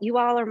all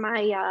are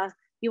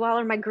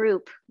my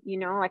group. You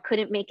know, I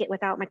couldn't make it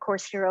without my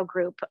Course Hero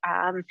group.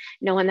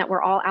 Knowing that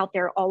we're all out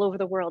there all over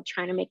the world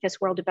trying to make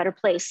this world a better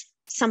place.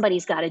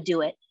 Somebody's got to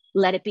do it.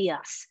 Let it be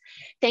us.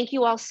 Thank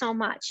you all so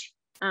much.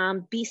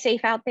 Be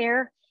safe out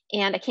there.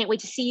 And I can't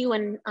wait to see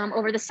you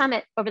over the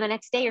summit over the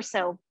next day or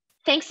so.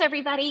 Thanks,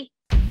 everybody.